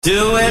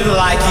Do it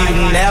like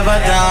you've never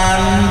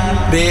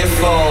done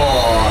before.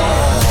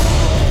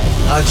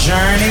 A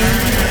journey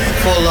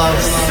full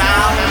of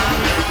sound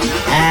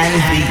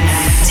and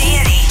beats.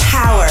 Danny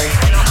Howard.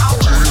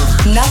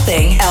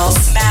 Nothing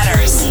else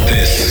matters.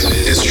 This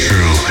is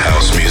true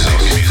house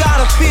music.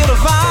 Gotta feel the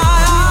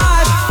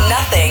vibe.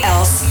 Nothing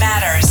else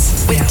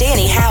matters with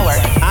Danny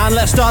Howard. And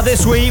let's start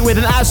this week with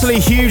an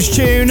absolutely huge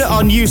tune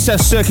on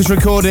Youssef Circus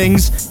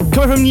Recordings.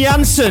 Coming from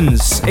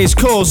Janssens, it's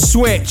called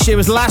Switch. It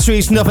was last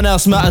week's Nothing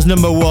Else Matters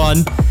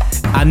 #1.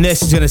 And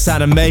this is going to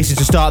sound amazing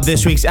to start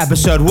this week's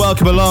episode.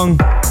 Welcome along.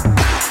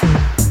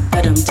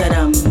 Da-dum,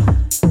 da-dum.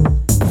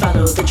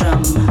 Follow the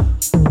drum.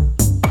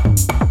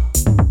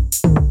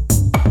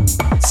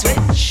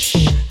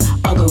 Switch,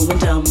 all going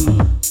dumb.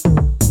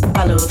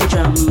 Follow the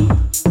drum.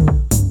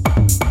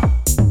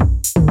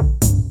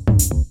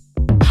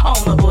 All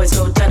my boys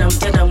go da-dum,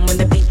 da-dum. When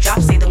the beat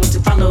drops, say they want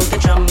to follow the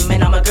drum.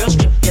 And all my girls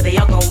strip, yeah, they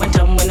all going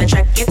dumb. When the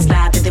track gets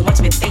loud, they want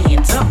to with their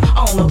hands up.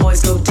 All my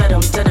boys go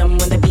da-dum, da-dum.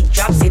 When the beat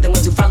drops, say they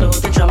want to follow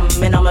the drum.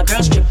 And all my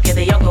girls strip, yeah,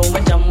 they all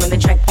going dumb. When the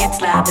track gets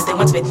loud, they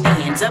want to with their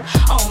hands up.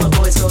 All my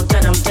boys go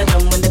da-dum,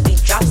 da-dum. When the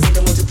beat drops, say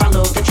they want to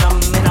follow the drum.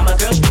 And all my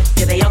girls strip,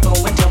 yeah, they all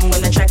going dumb.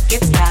 When the track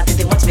gets loud,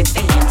 they want to with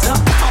their hands up.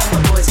 All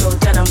my boys go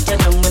da-dum,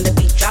 da-dum. When the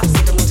beat drops,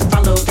 say they want to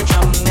follow the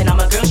drum. And all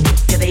my girls strip,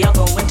 yeah, they all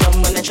going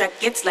dumb. When the track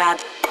gets loud.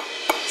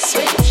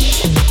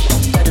 Switch,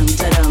 da-dum,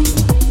 da-dum,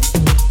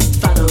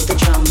 follow the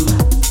drum.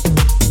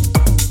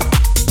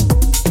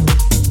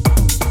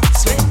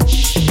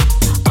 Switch,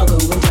 all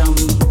going dumb,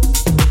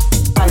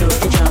 follow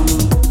the drum.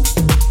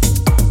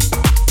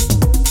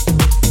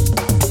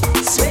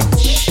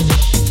 Switch.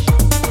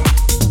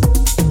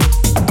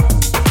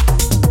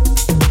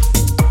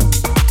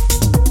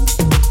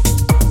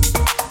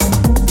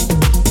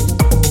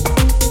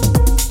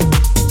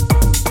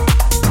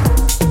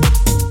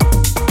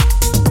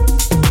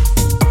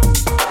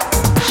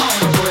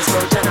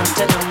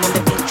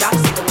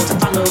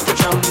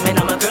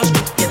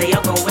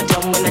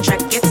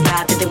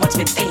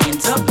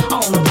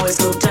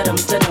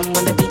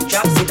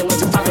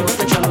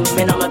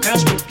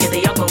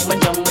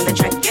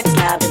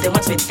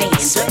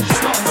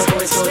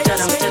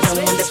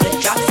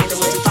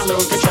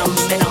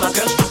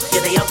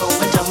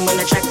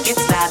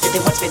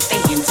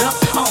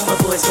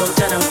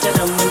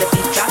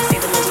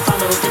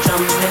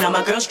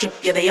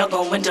 Yeah, they all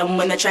going dumb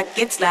when the track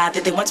gets loud.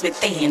 That they want to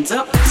with their hands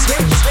up. Switch,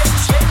 switch,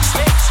 switch,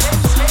 switch,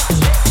 switch, switch,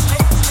 switch.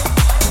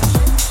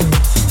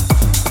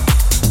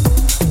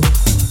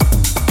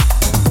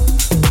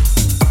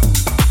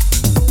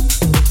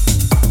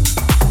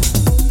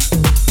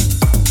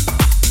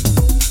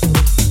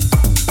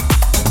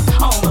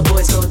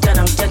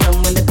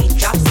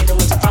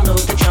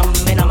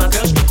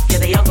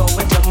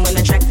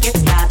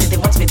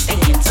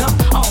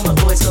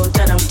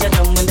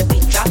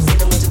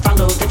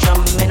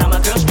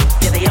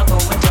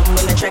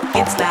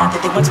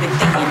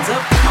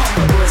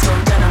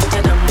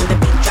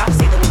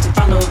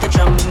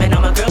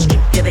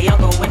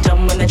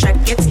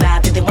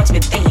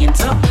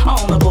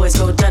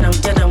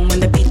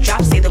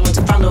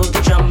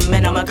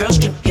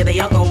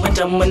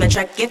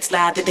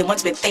 That they want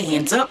to with their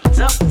hands up.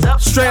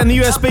 Straight on the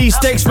USB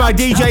sticks, my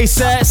DJ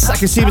sets. I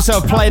can see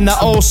myself playing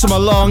that all summer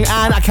long,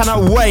 and I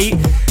cannot wait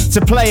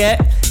to play it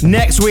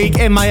next week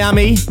in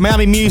Miami.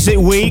 Miami Music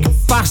Week,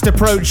 fast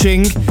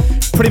approaching.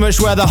 Pretty much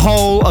where the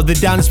whole of the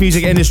dance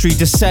music industry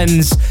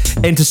descends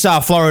into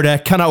South Florida.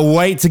 Cannot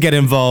wait to get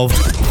involved.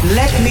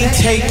 Let me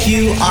take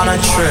you on a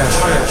trip.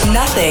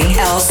 Nothing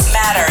else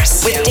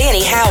matters with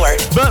Danny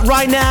Howard. But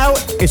right now,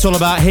 it's all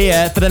about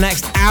here for the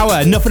next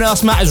hour. Nothing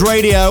Else Matters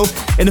Radio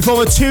in the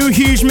form of 2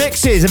 huge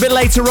mixes. A bit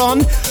later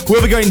on,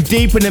 we'll be going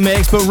deep in the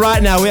mix, but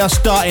right now we are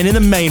starting in the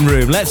main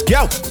room. Let's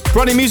go.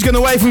 Brand new music on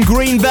the way from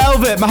Green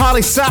Velvet,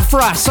 Mahalia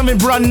Safras, something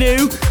brand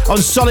new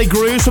on Solid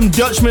Grooves from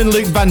Dutchman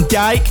Luke Van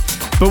Dijk.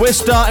 But we're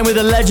starting with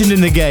a legend in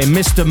the game,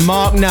 Mr.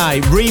 Mark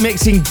Knight,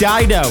 remixing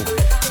Dido.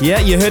 Yeah,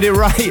 you heard it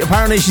right.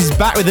 Apparently she's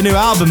back with a new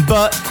album,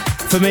 but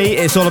for me,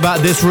 it's all about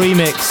this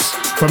remix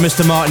from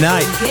Mr. Mark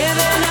Knight.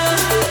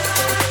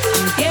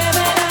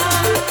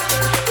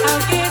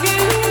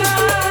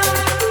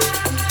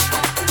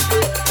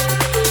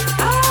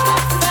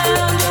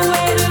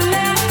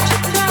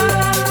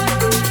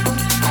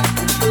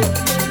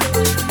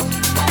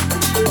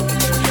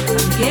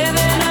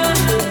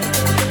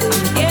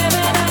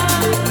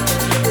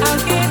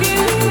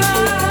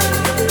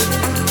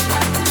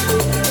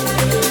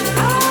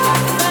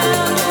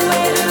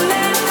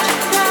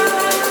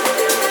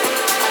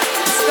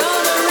 It's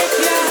gonna rip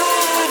your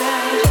heart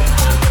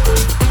out.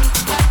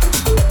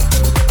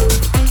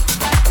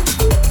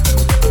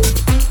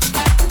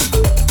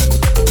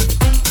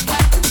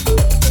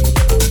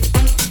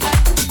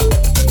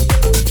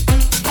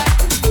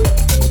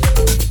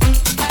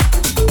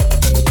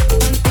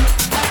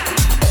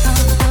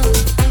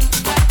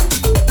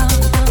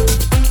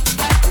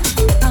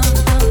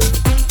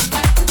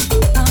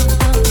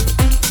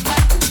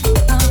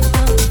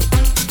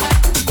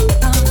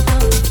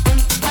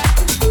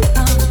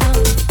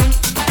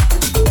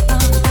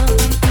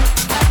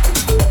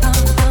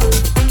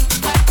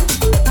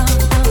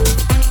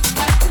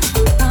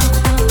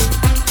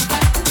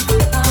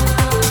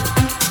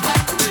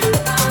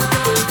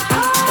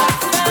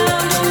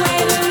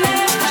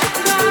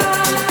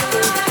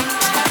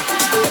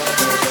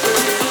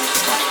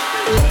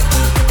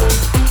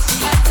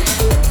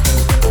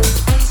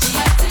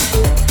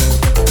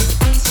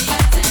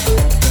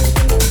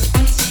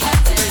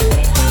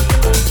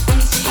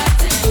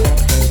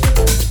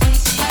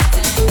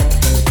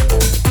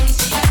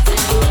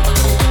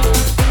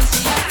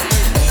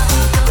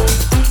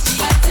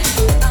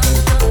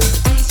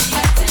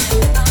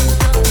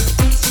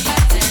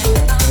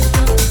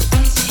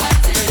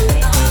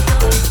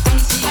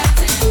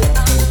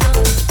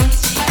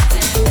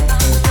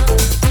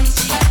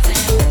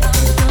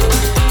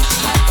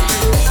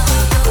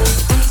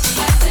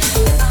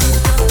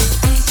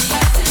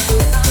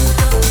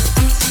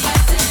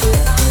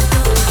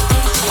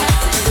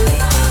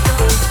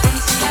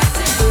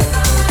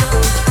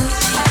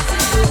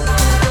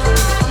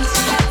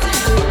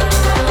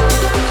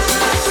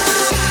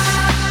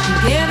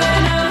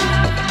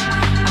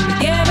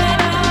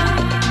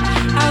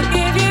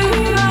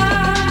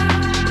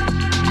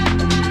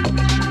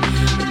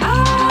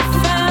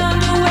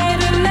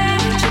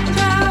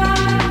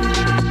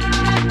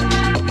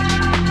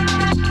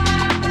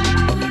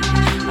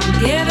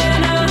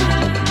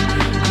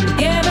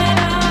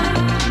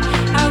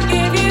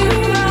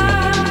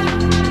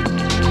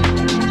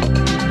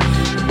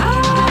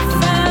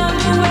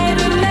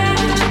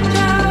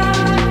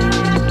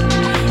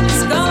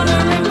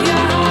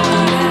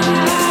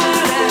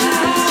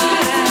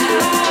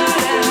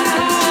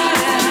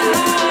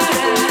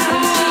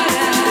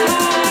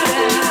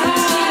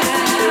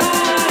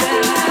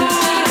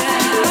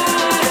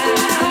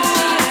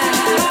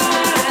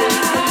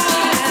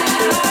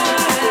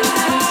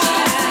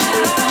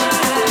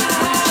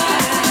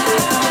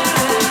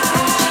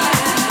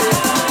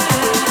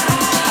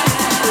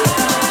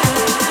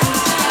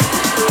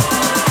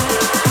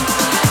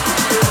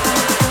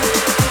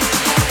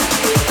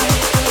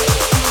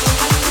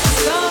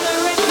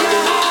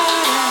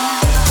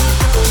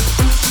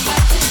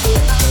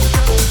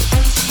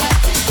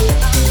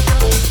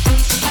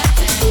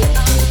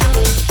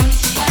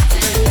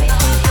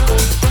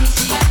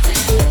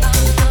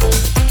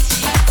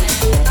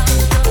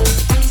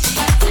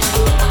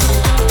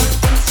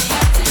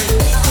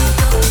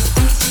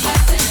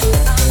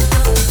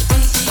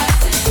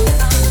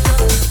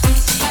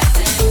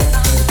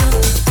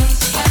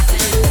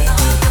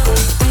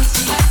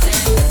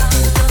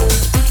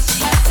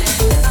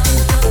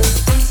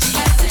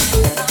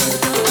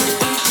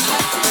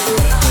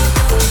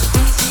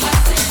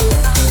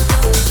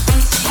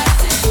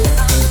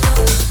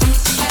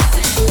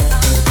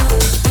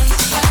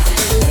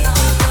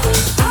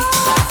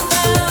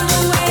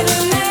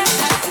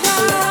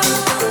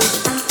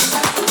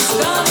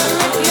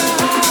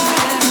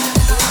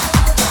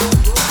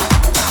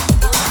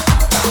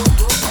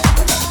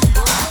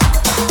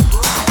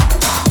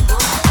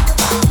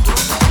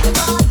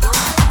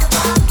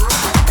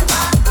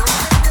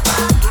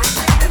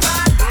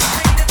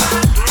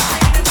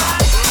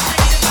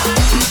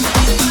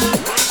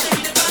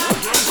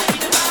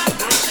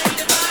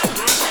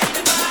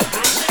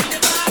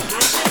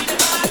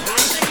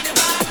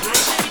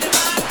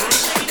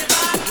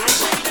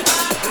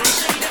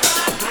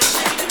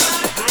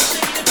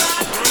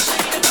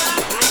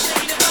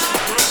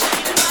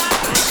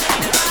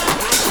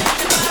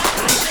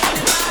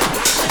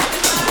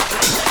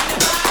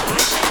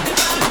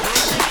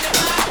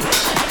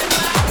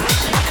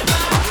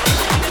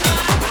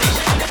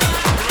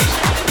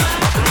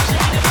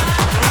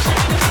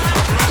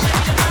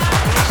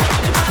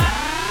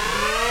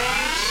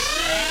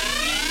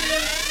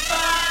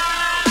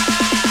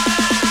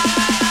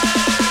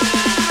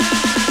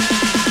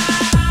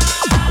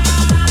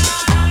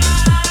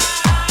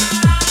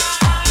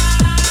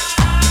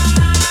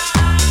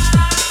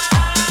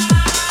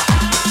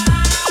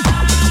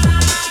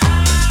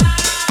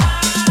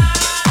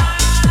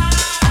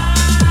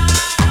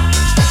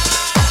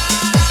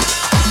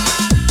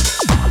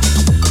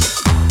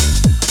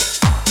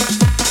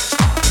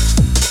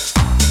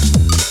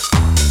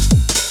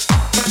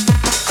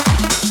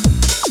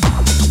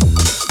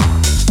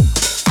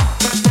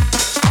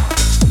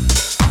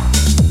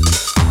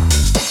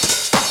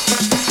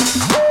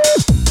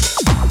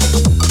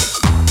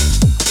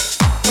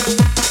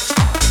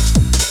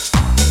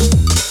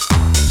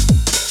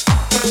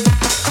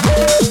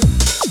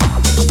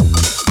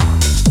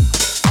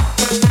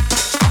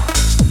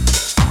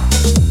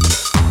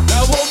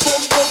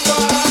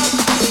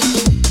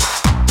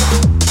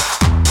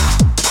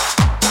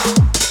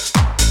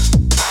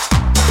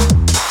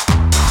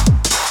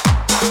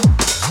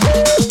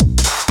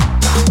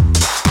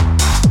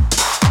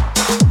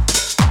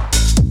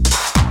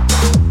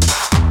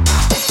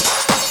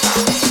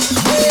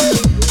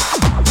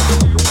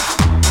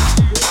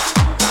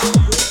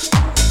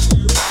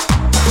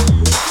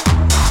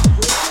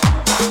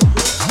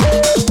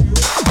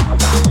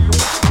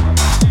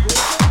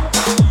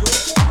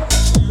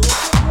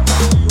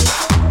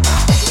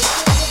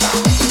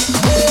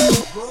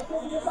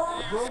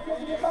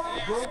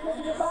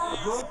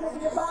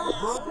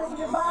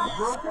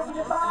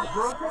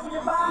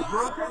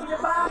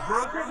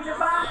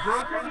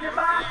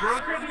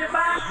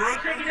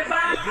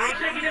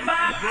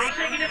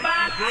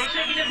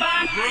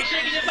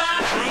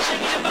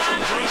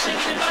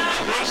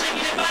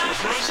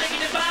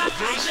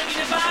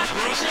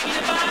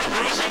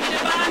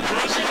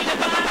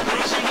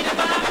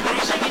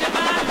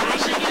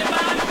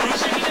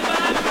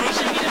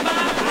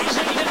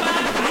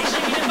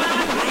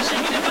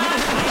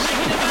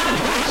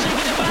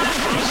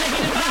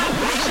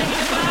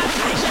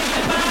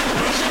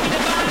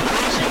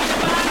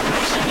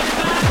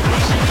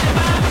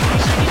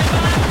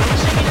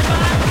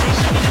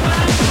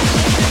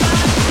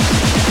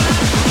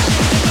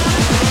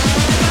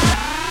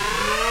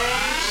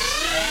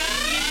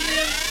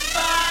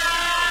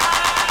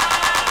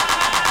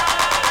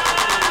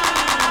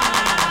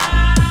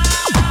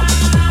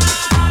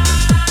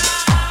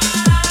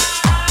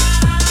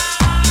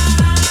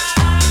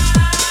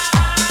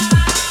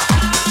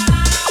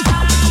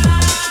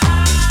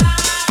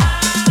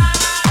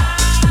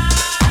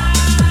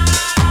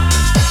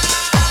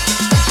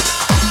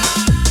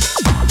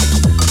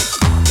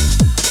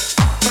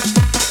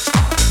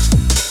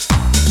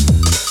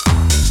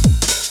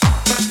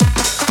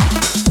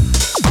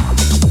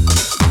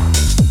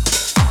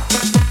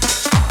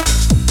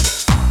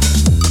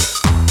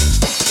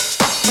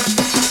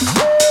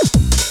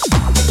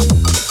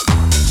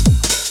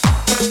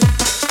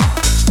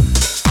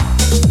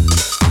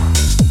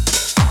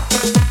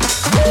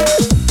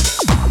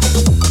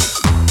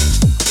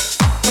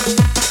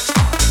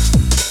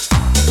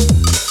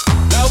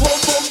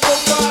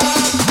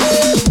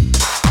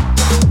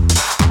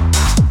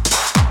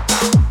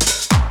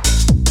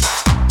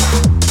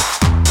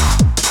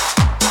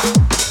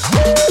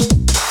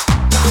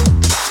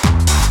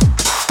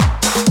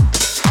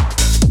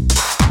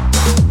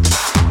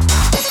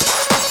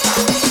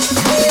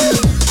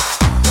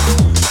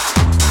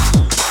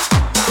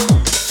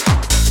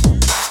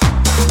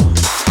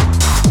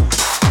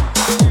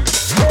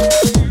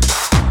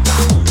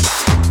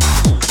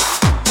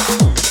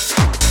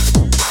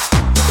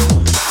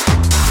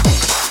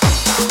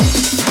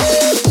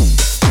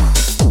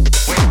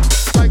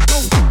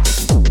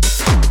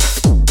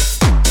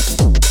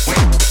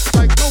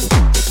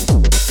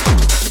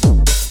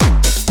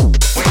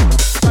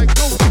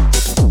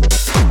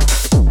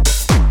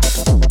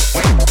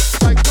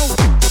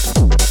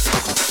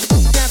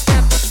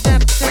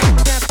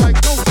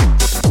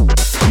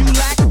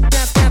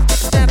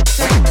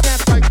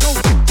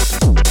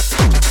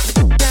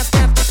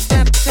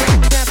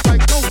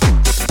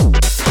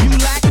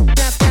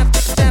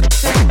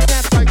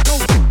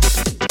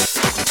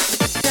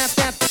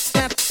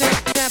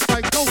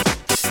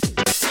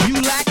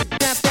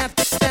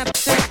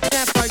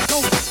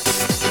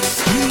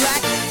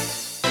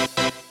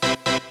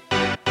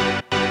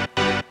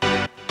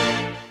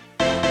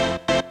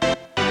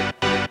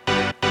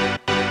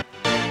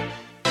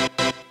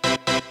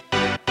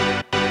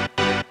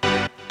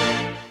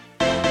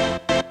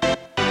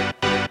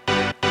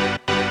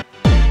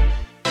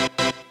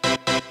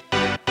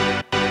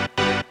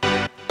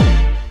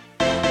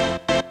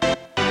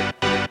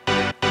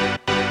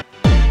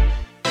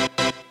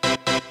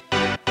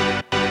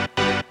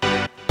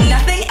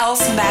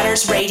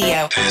 Matters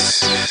Radio.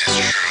 This is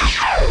true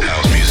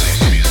house music.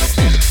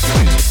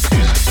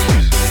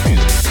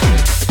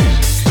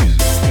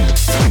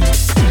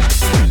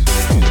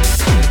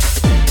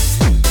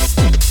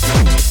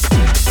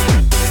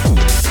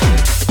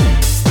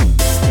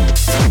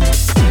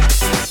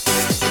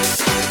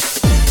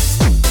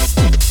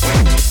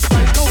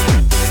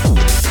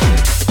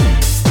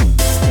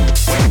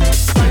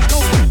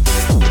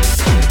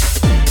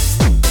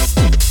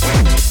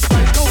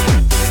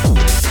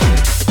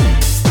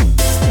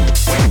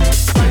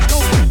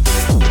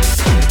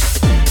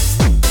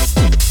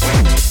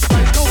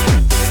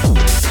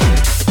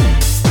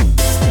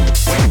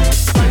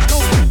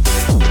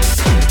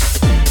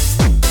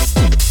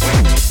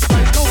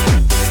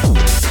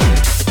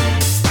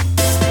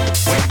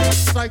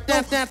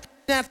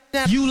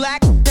 You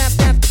like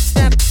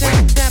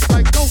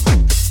like go. You like like go.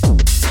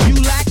 You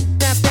like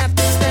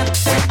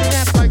like go.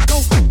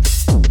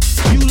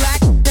 You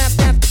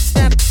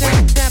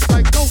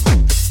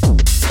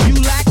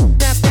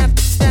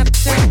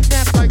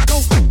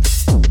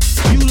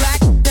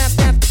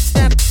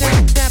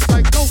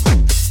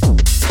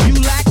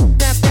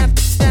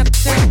like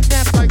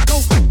like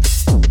go.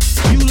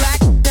 You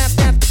like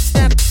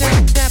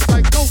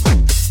like go.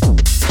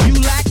 You like like go.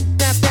 You like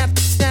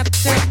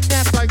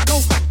like go. You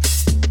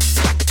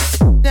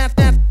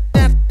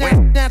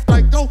like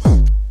like go.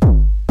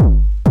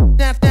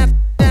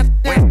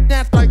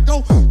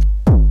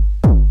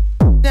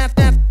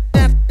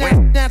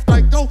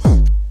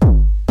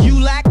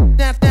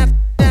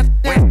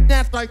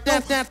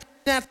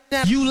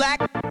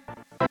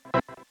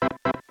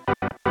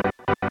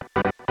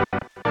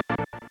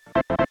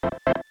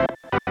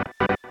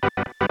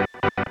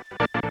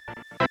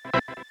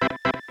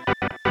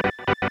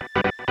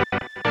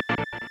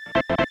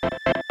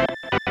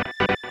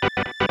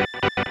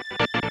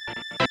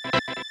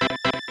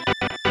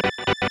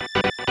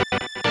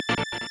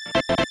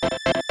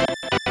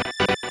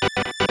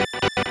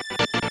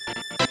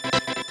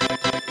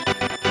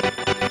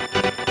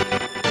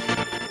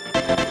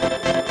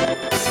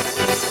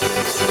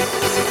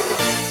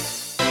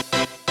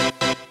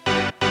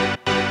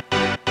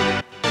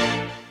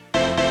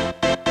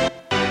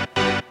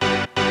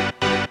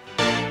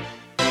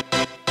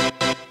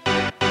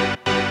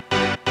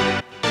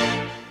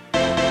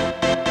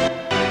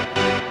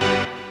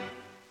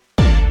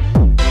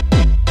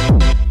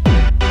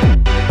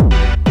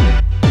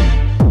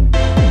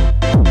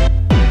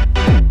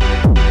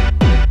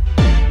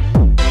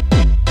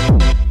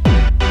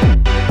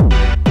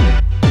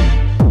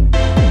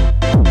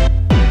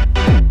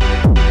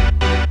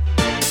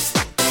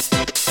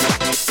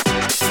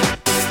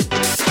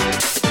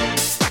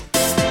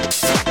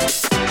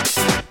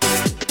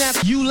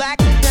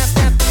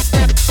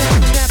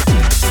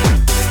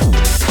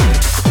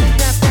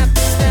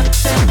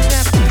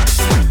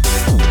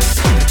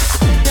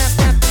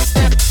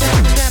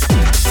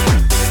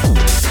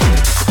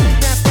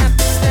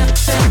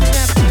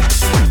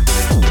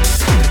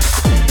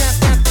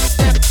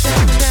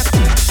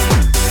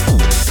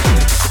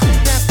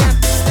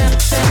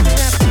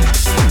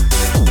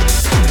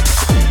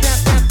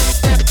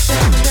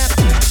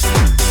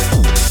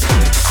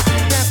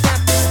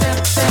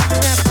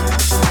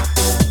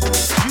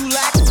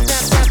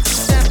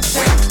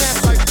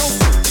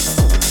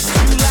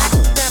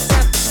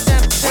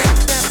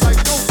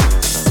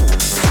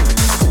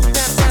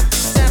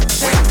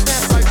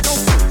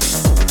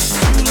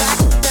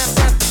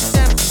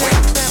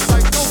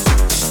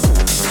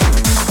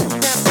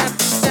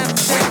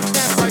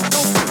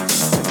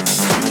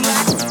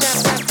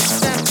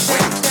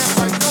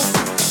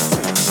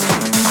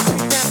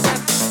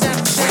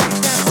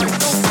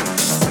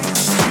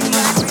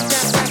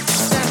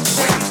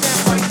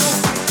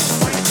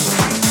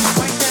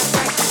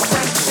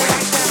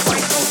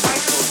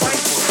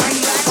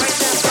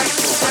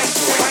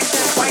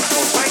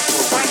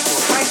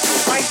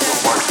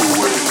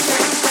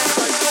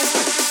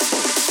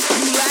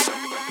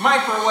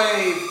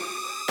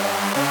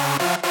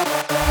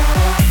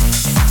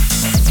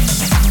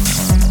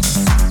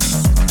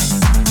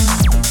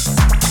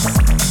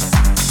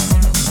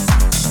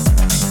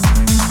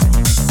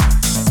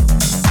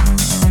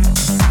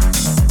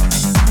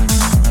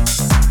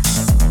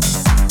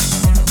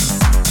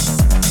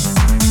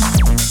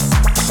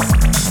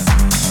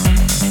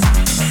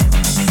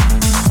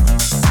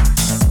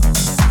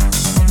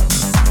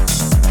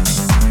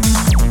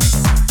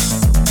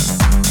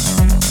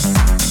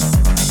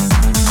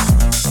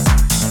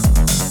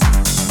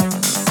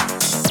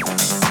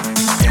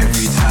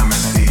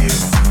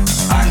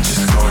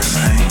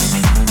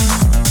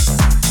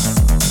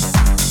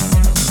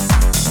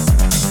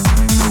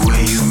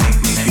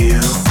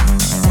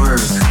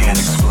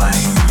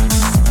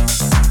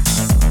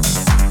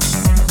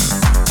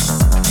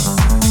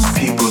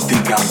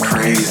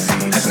 crazy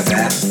as a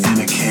bat in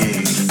a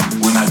cave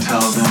when I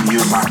tell them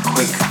you're my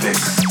quick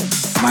fix.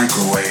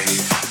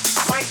 Microwave.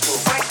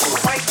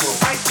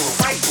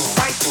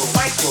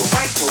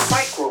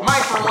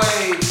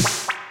 Microwave.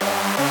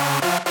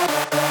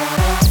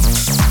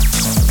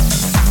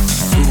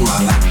 Ooh,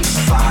 I like your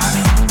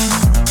style.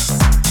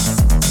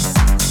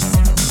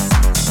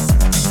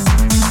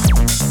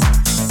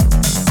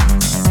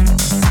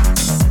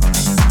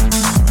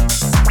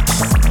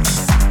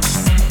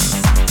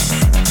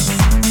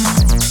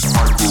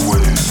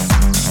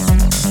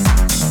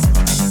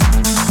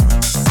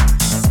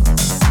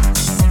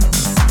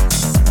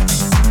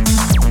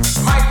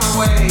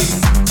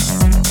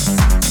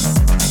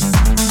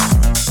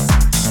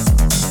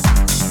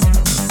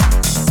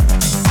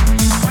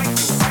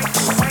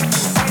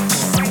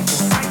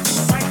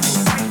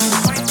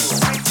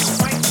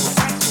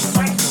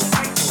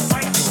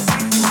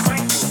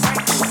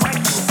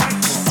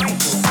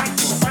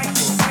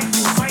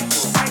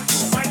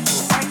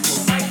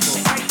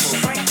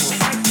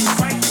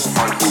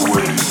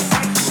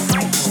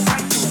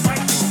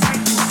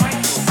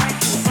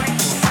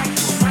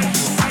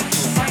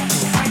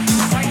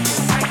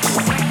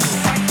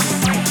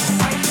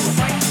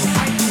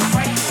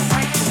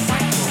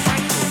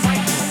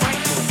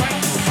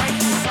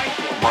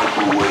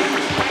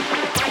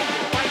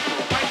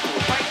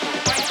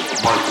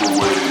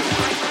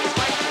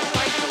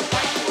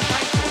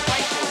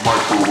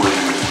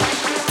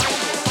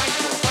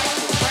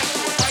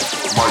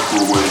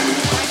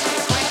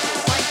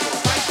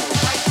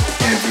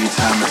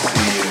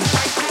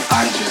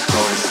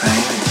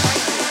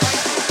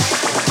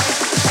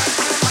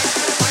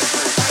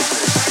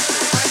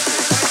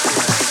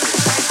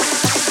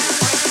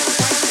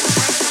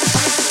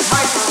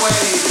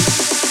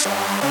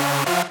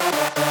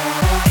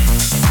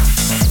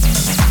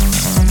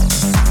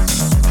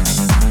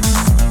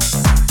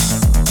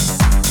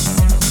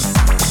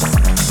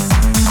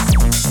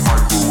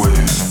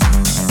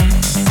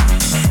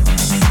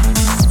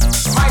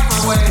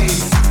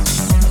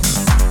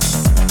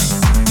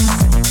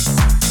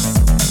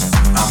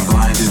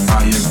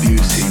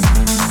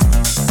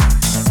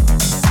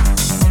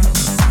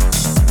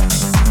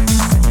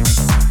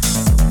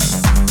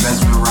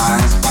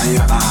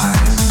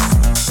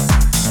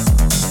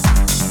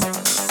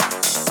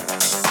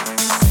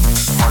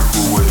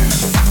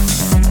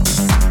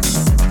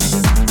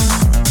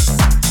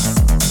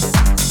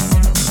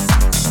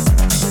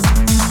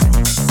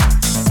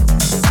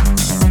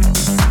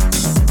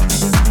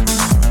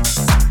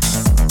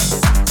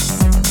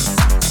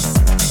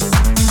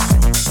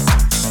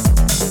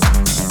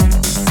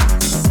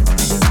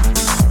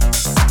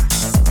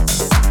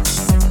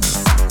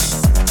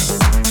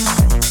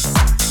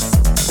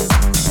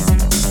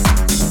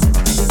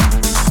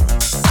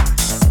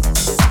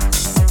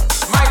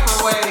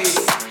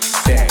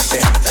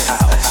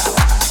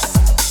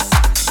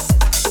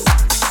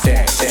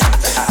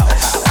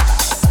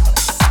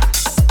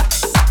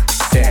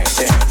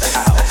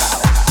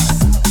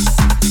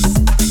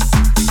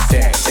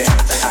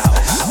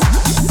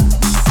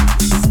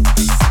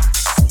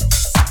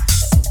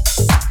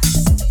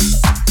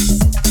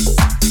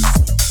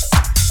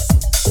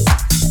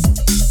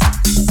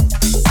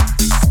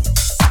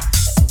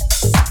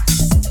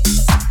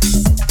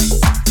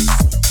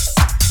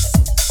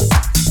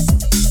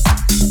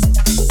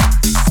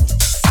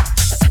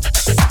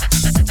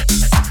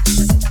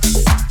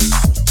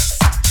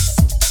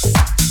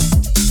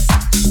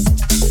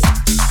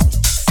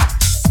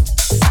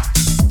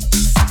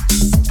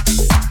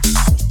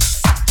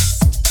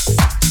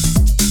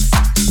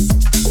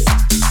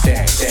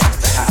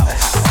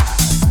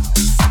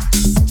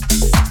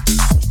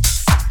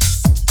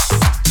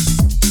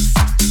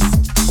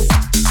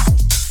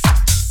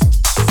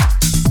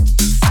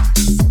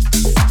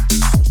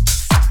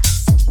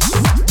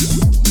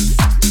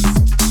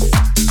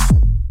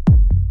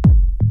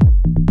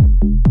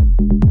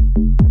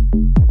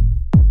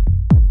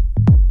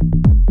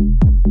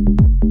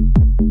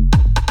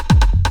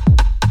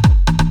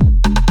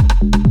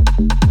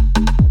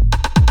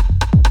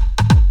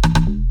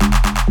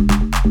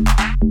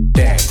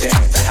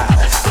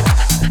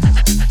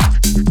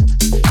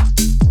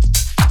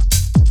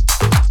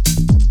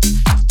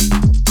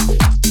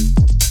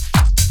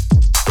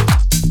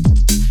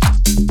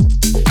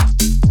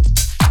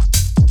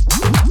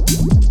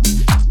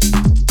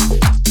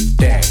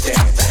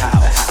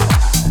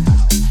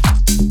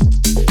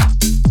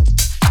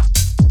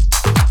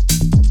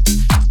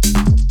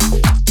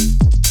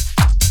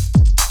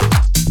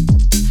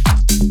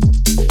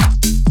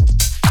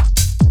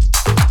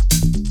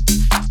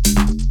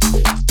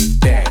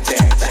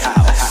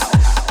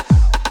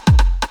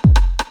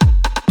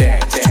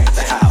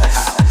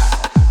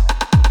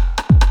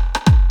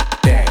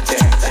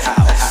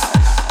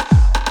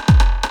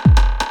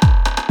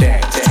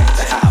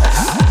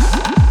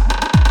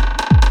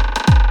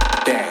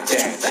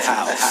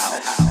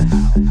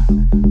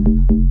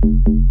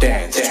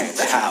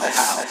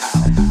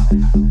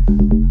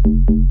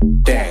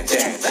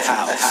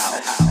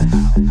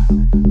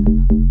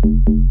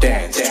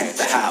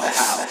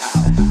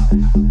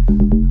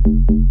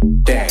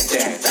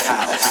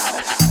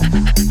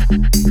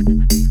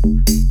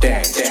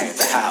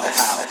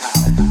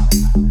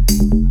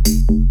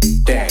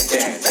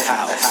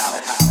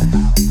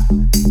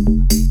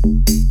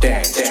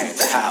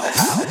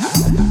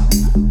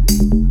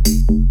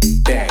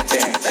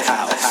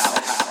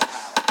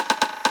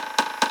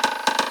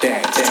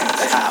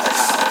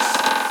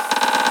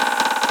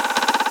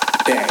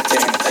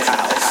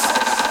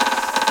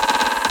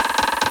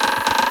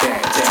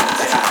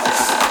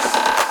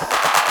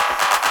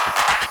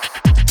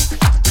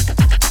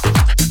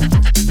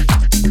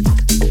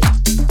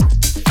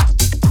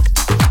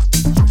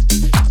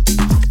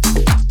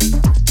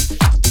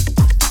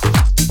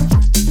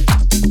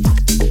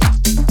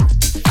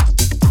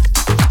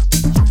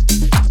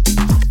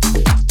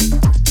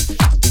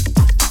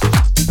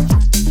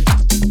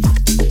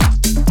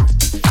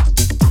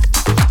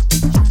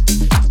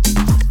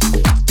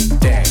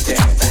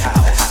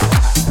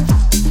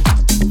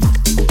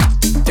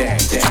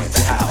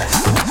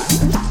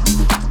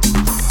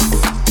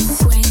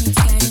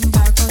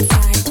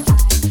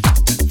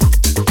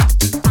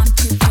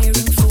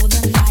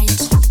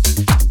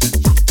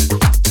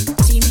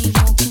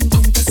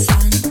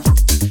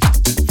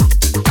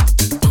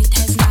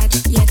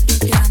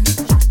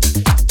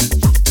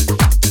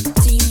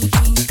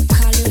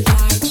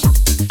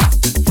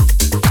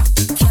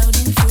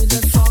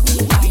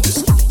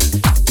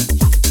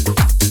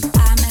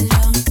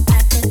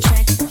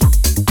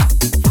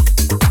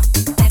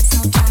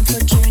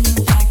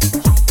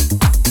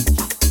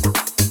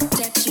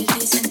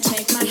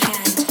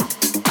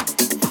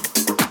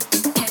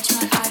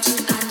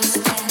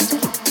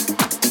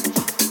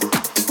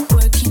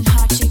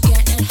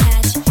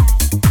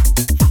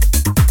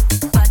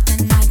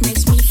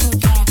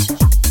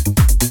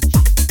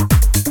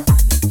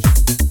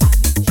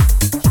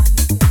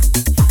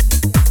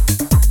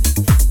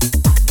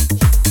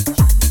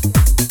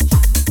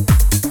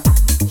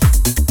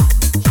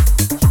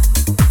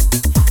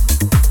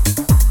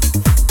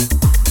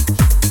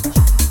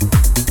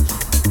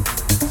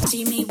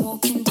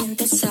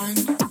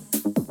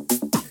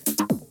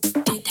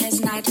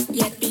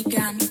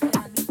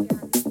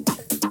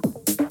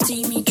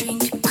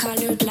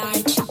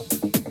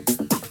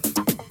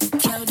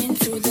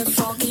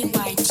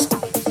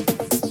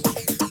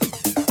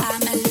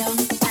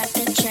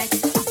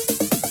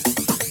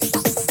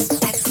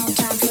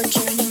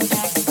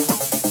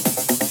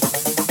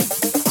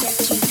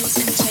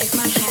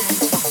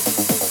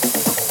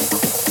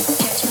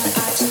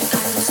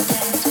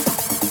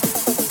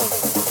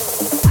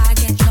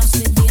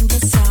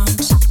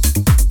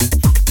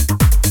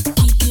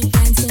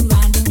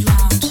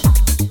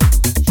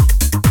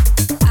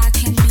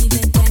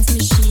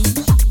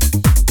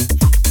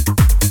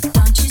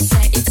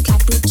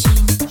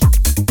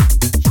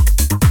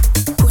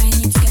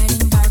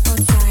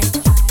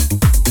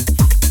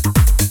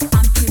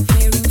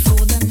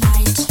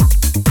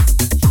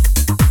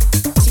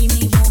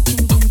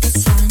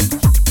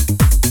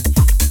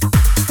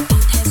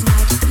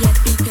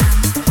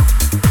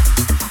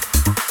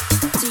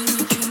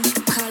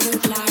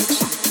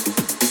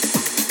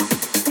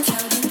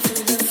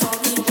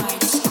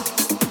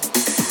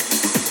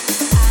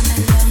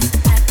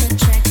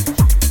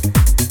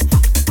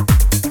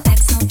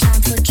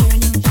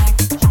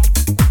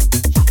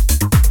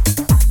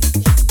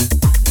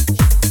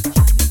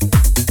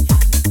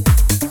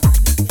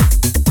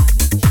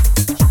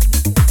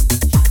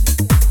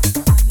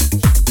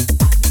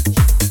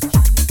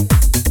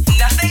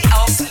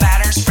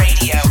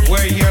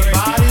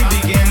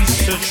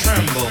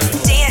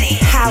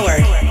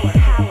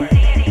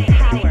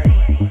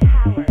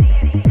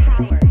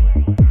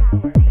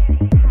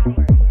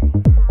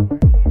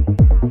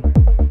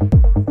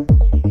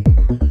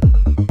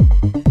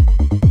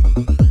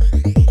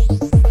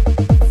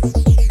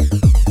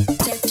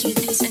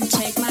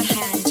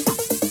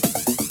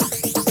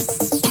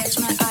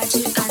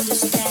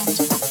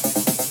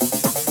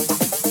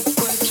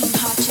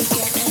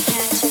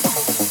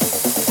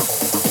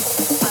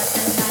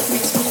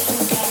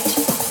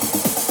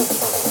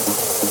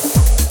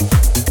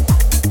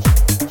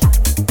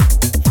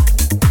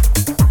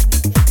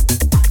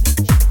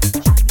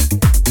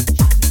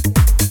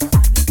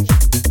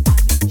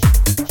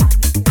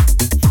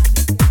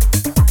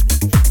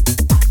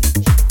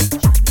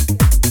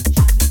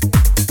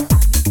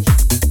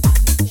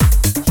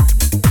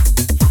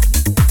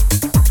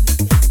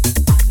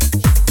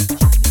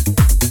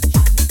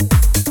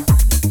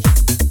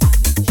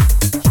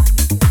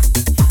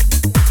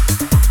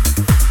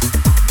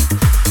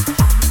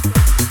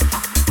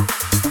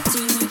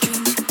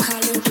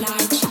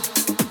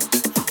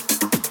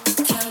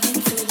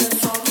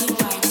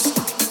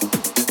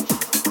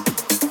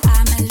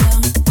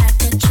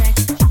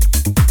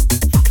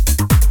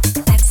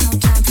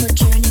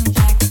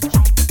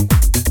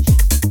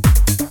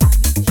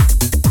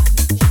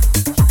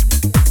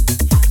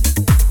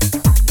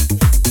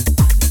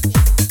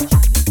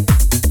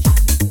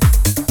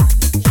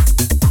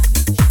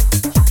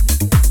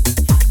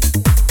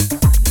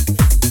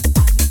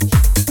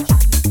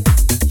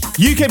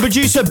 UK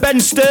producer Ben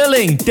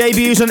Sterling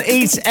debuts on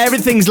Eats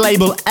Everything's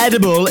label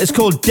Edible. It's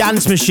called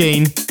Dance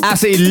Machine.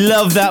 Absolutely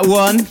love that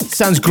one.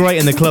 Sounds great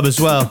in the club as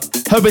well.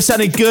 Hope it's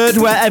sounding good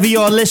wherever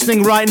you're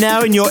listening right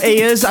now in your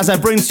ears as I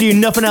bring to you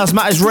Nothing Else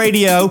Matters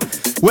Radio,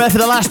 where for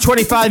the last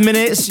 25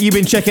 minutes you've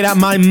been checking out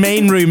my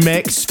main room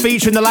mix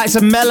featuring the likes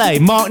of Melee,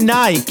 Mark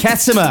Knight,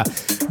 Kettimer,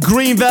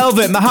 Green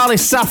Velvet,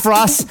 Mahalis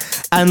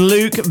Safras and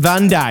Luke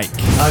Van Dyke.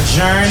 A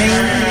journey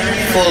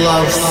full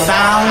of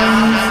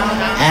sound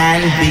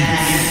and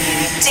beat.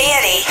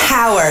 Danny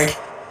Howard.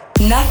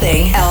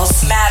 Nothing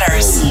else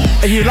matters.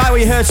 If you like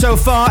what you heard so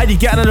far and you're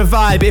getting on a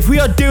vibe, if we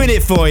are doing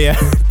it for you,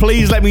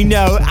 please let me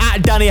know at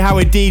Danny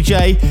Howard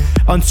DJ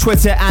on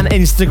Twitter and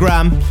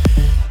Instagram.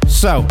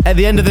 So, at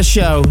the end of the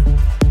show,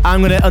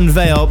 I'm going to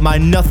unveil my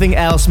Nothing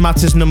Else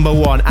Matters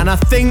 #1. And I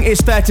think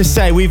it's fair to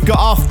say we've got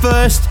our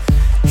first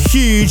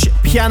huge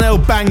piano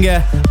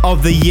banger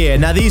of the year.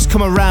 Now, these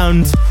come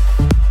around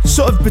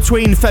sort of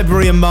between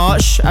February and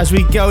March as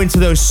we go into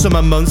those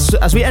summer months,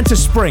 as we enter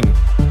spring,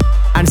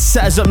 and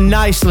set us up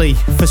nicely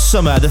for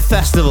summer, the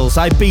festivals,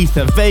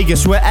 Ibiza,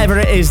 Vegas, wherever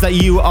it is that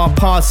you are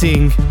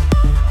partying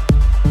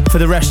for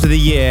the rest of the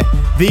year.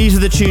 These are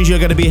the tunes you're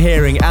going to be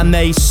hearing, and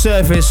they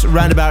surface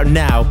round about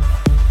now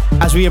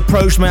as we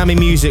approach Miami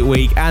Music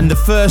Week. And the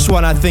first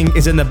one I think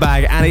is in the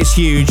bag, and it's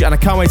huge, and I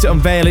can't wait to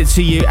unveil it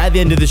to you at the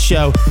end of the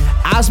show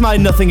as my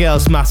Nothing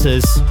Else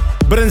Matters.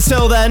 But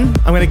until then,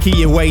 I'm going to keep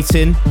you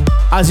waiting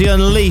as you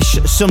unleash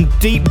some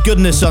deep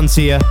goodness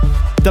onto you.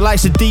 The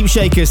likes of Deep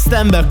Shakers,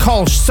 Themba,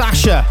 Kolsch,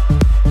 Sasha,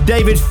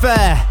 David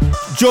Fair,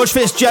 George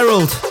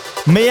Fitzgerald,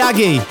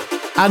 Miyagi,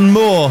 and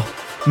more,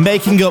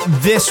 making up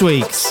this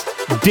week's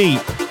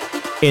Deep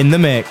in the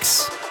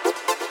Mix.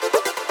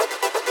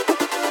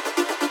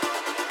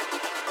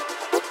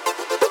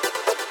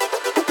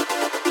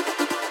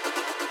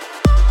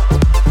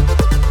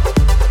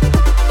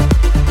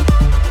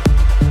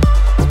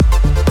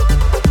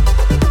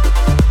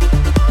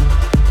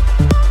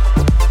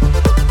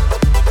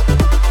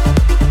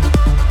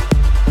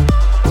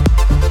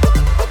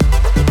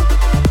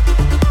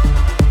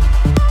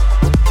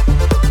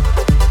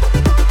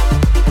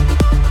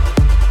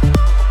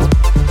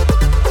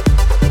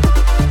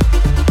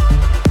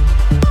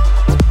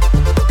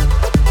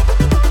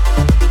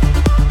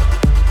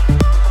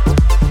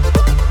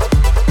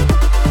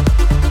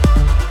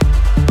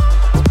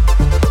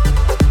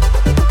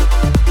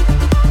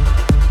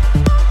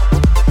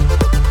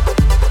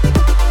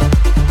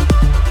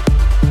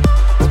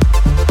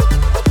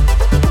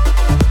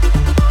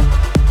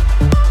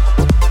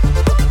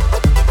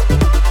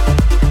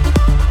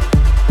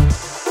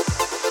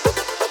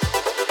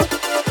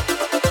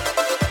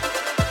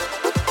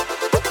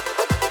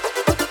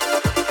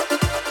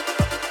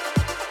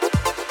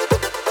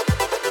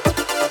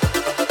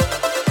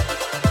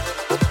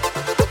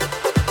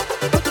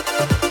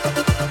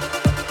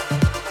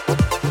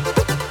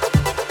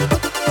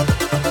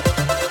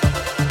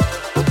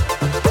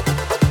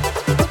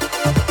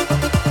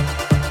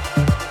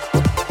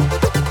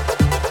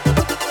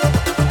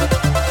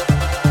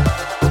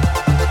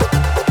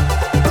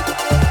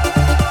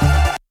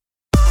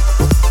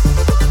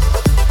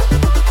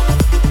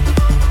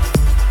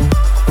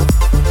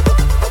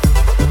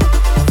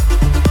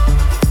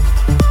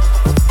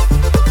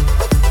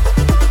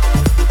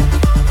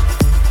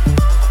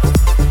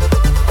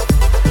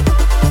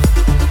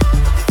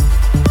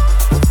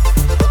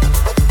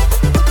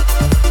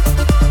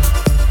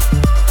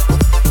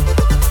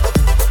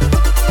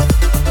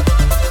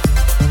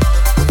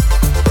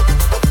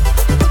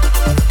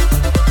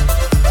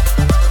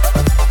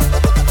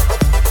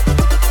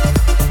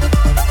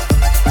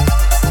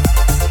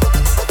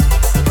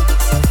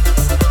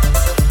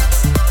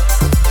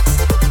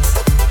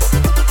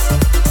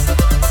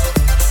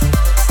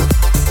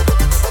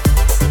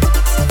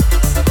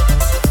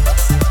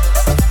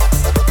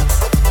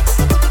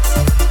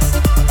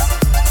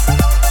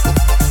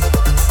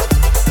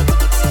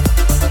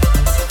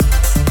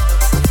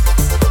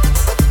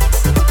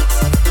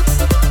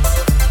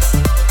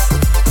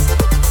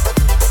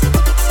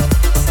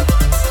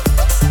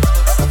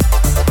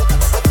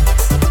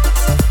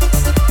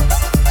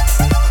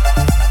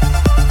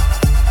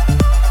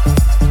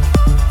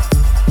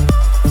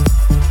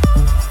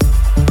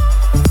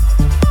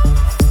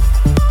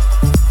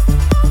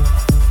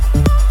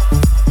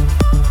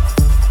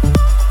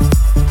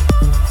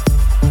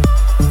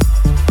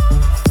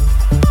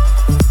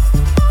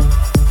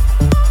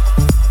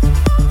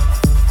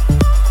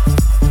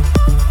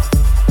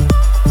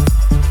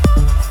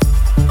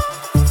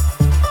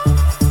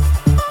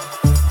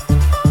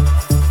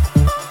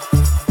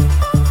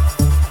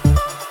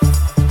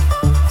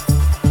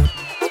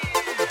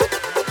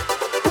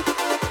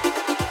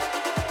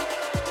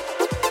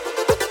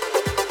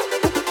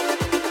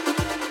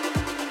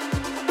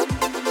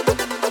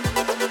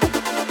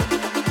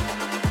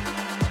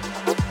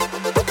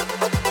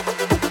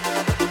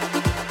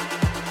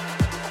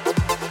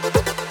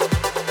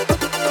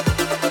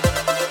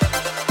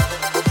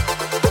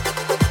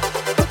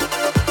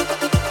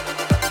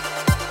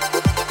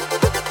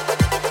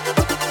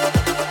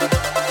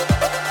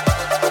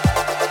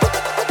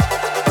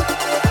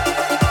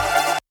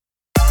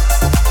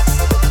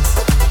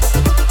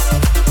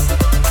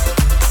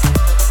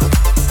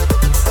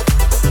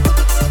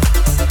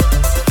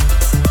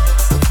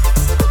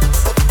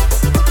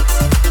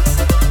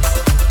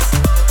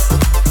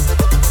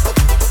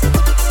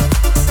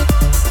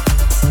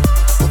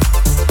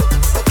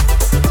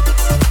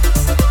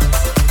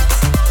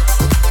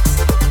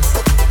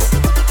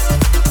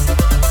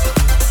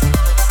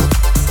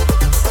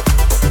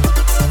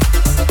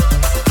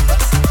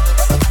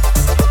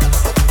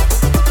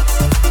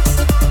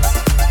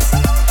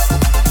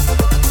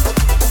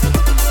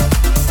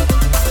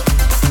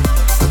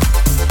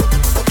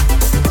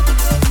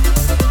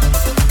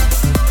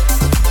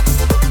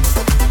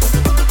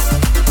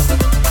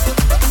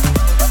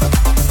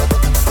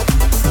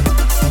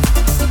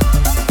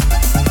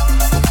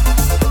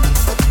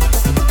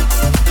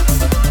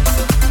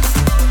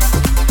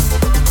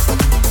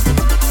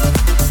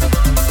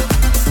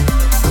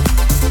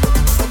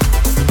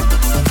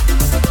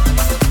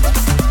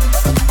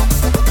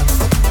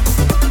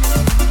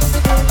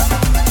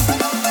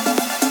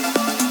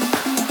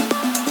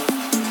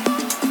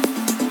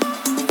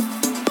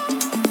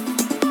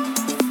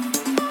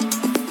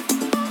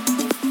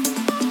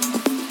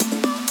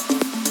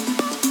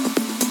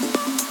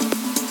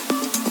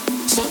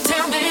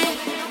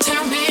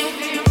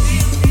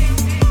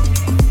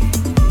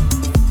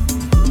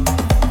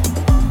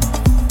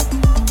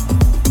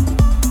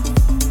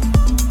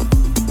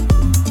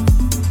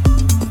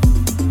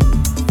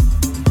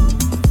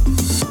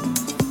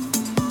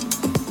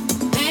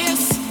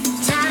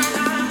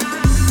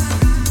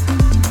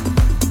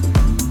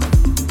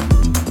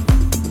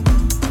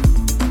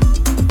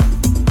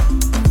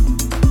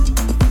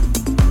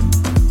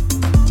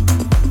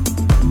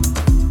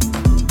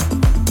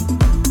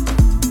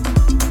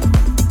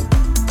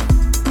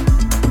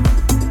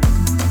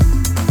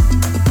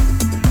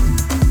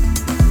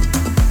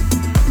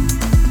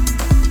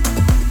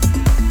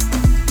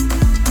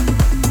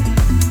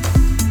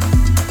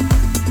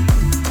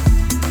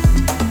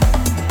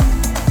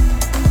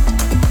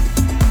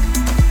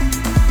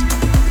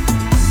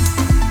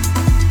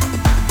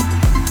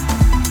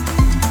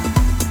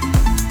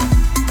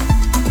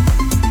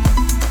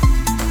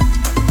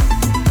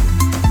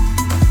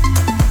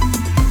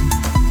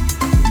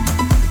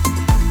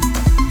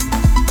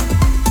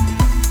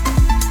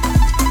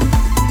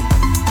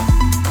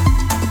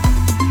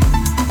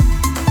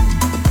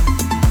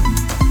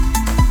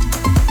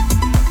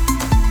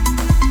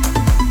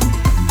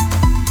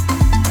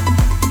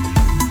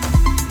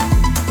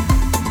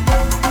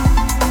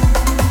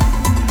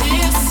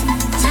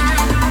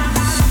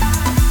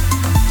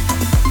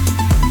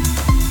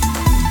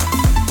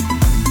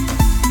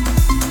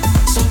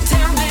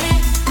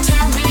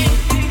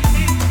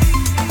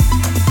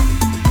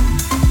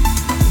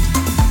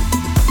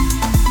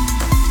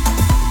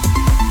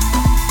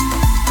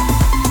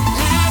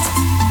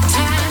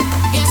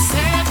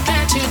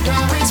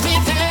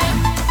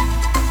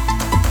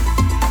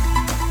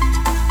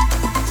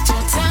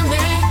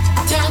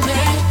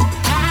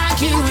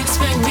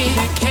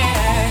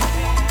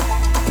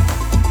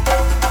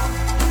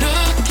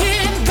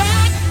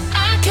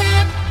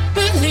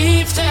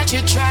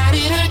 but you tried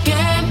it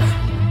again.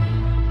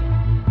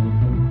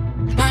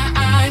 My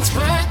eyes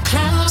were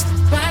closed,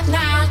 but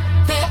now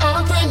they're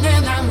open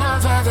and I'm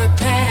over the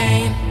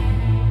pain.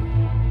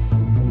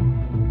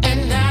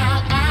 And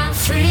now I'm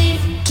free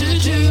to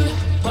do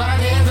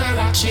whatever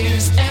I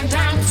choose, and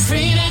I'm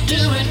free to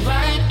do it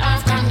right.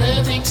 I've got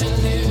nothing to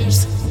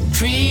lose.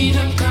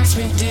 Freedom comes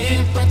with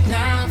dear, but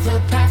now the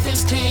path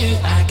is clear.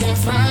 I can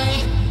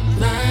find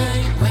my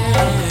way.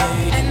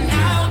 And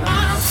now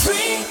I'm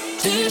free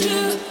to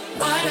do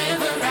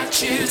whatever I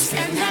choose,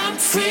 and I'm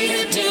free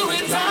to do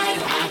it right.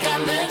 I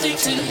got nothing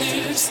to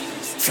lose.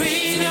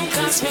 Freedom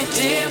comes with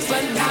dear,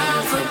 but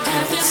now the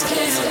path is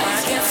clear.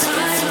 I can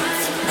find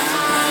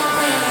my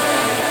way.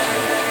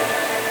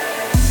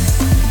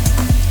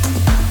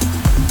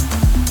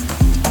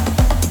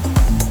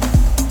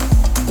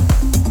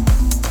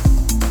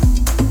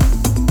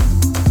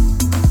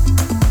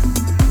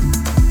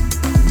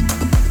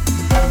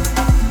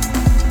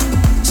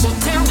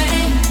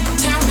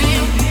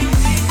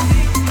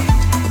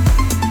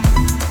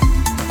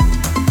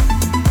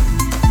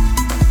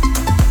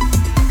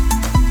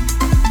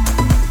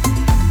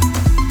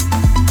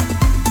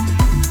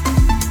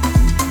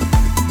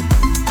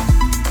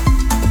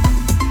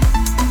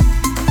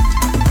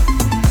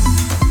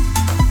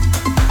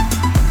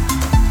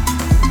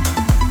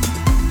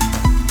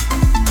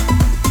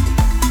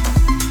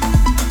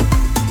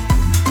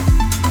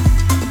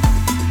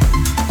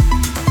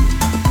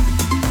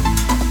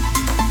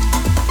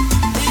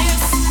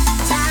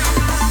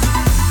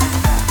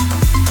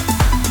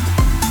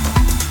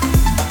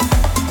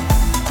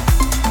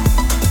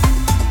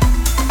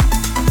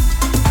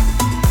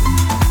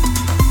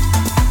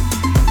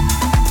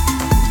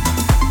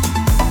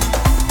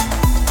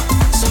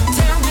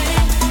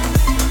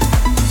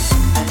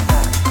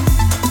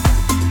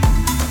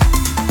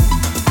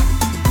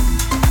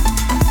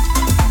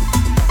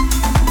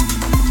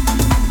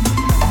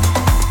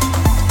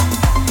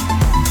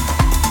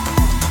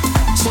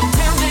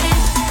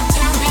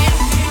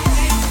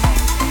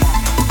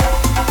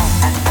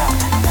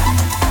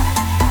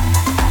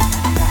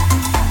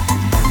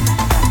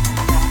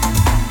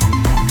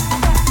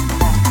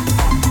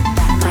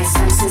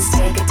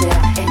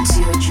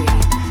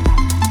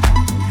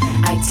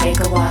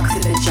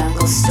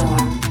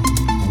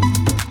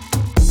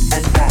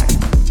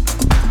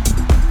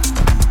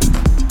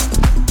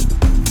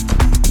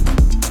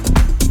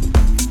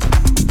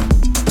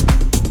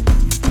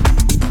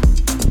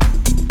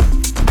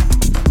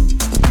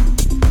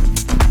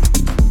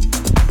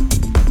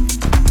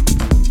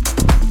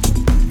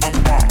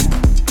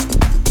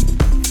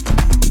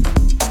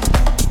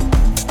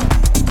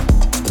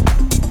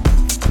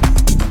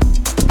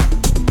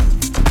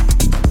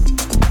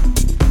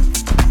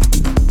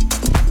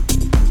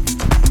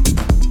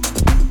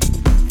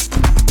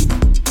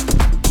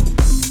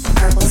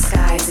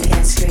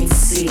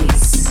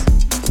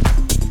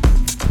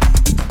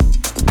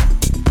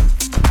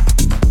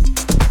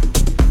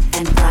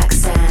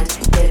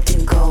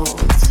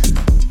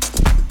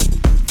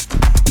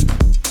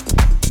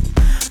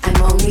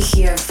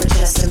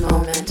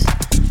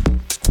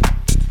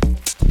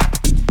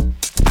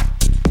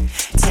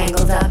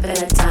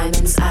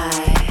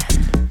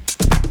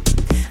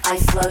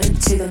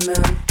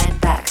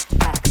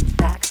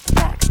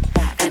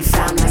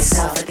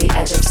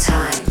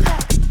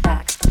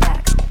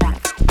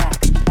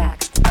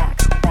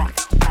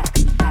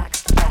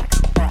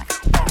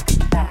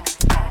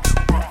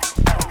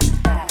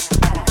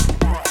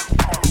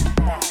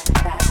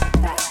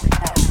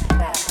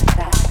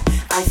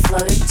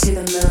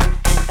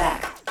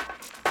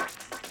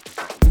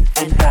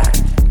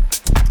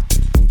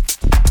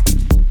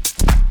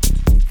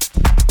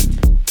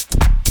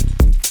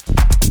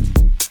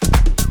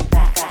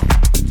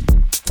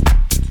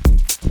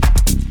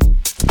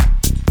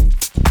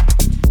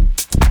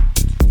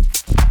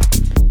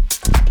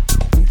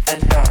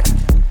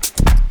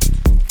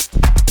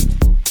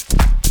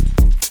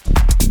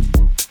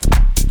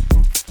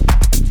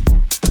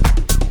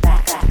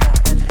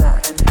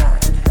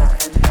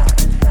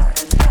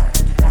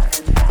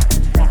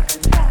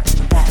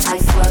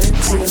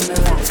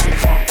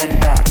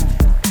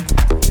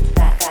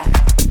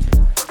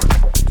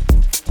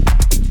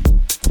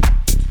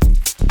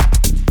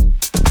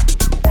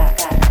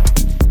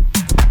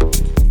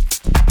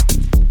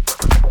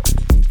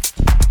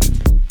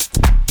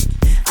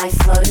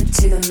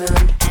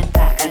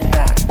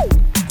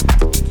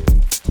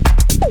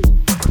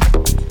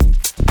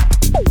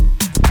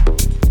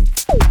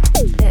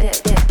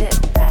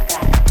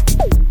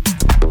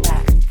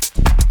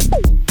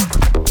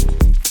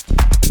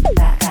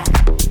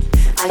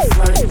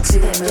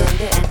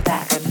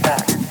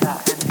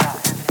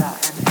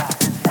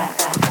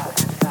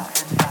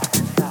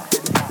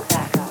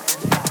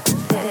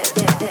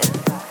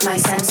 My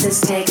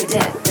senses take a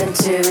dip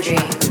into a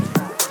dream.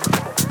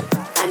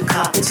 I'm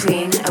caught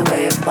between a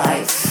way of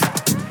life.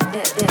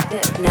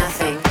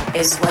 Nothing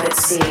is what it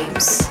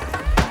seems.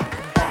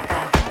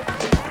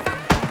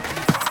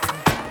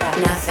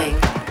 Nothing.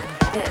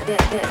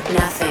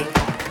 Nothing.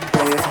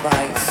 Way of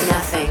life.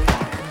 Nothing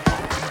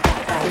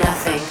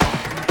Nothing.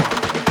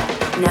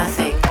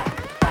 Nothing.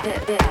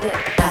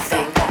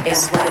 Nothing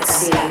is what it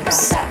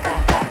seems.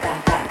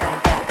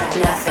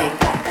 Nothing.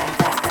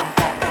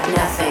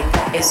 Nothing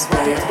is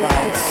what it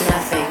was.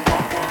 Nothing.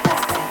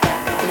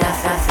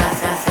 Nothing.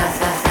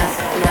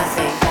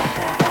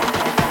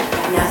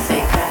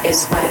 Nothing is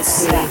what it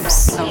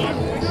seems.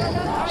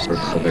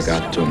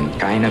 Begattung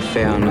keine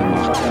Ferne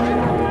macht.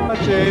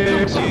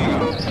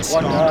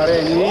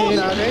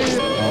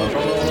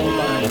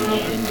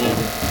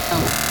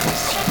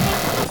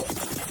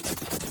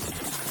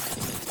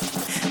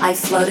 I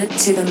floated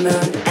to the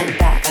moon and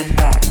back and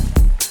back.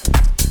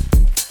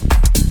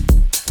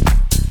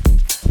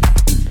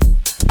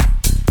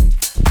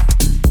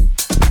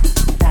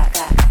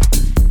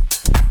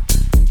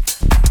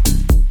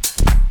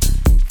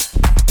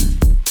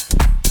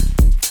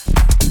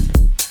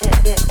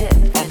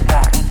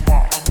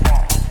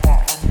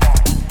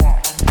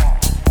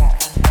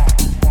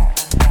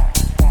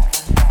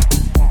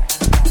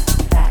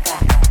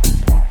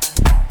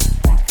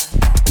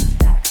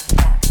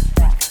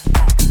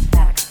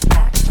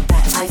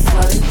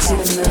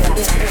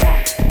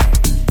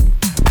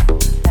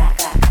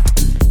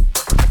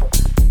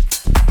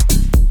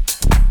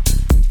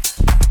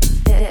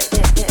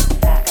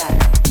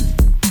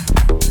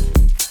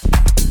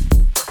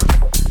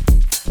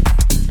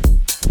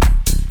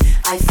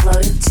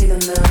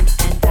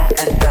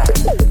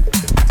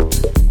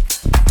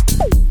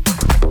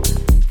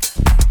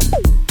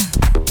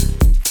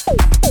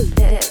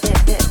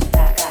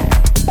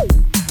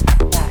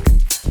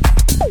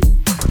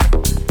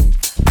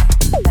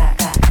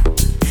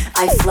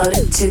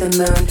 To the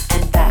moon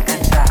and back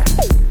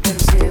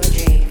into a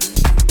dream.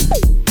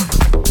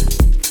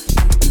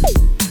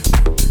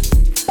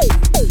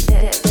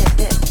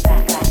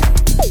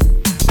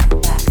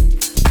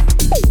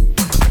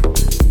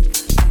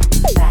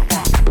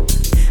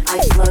 I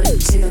floated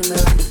to the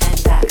moon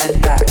and back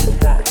and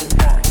back.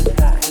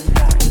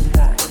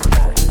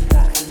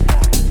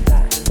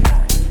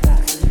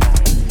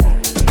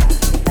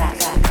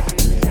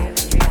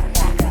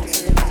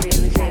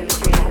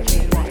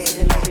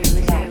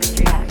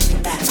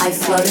 I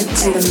floated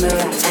to the moon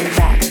and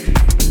back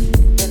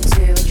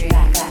into a dream.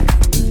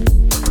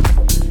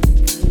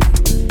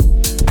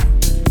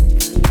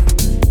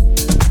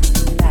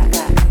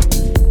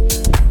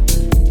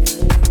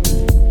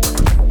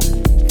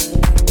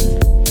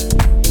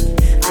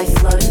 I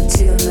floated to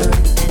the moon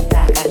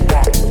and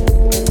back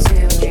into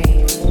a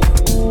dream.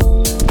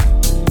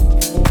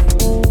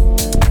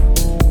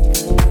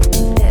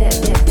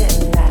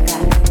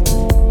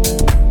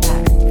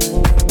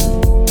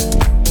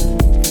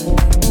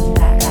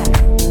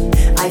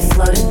 I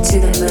floated to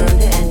the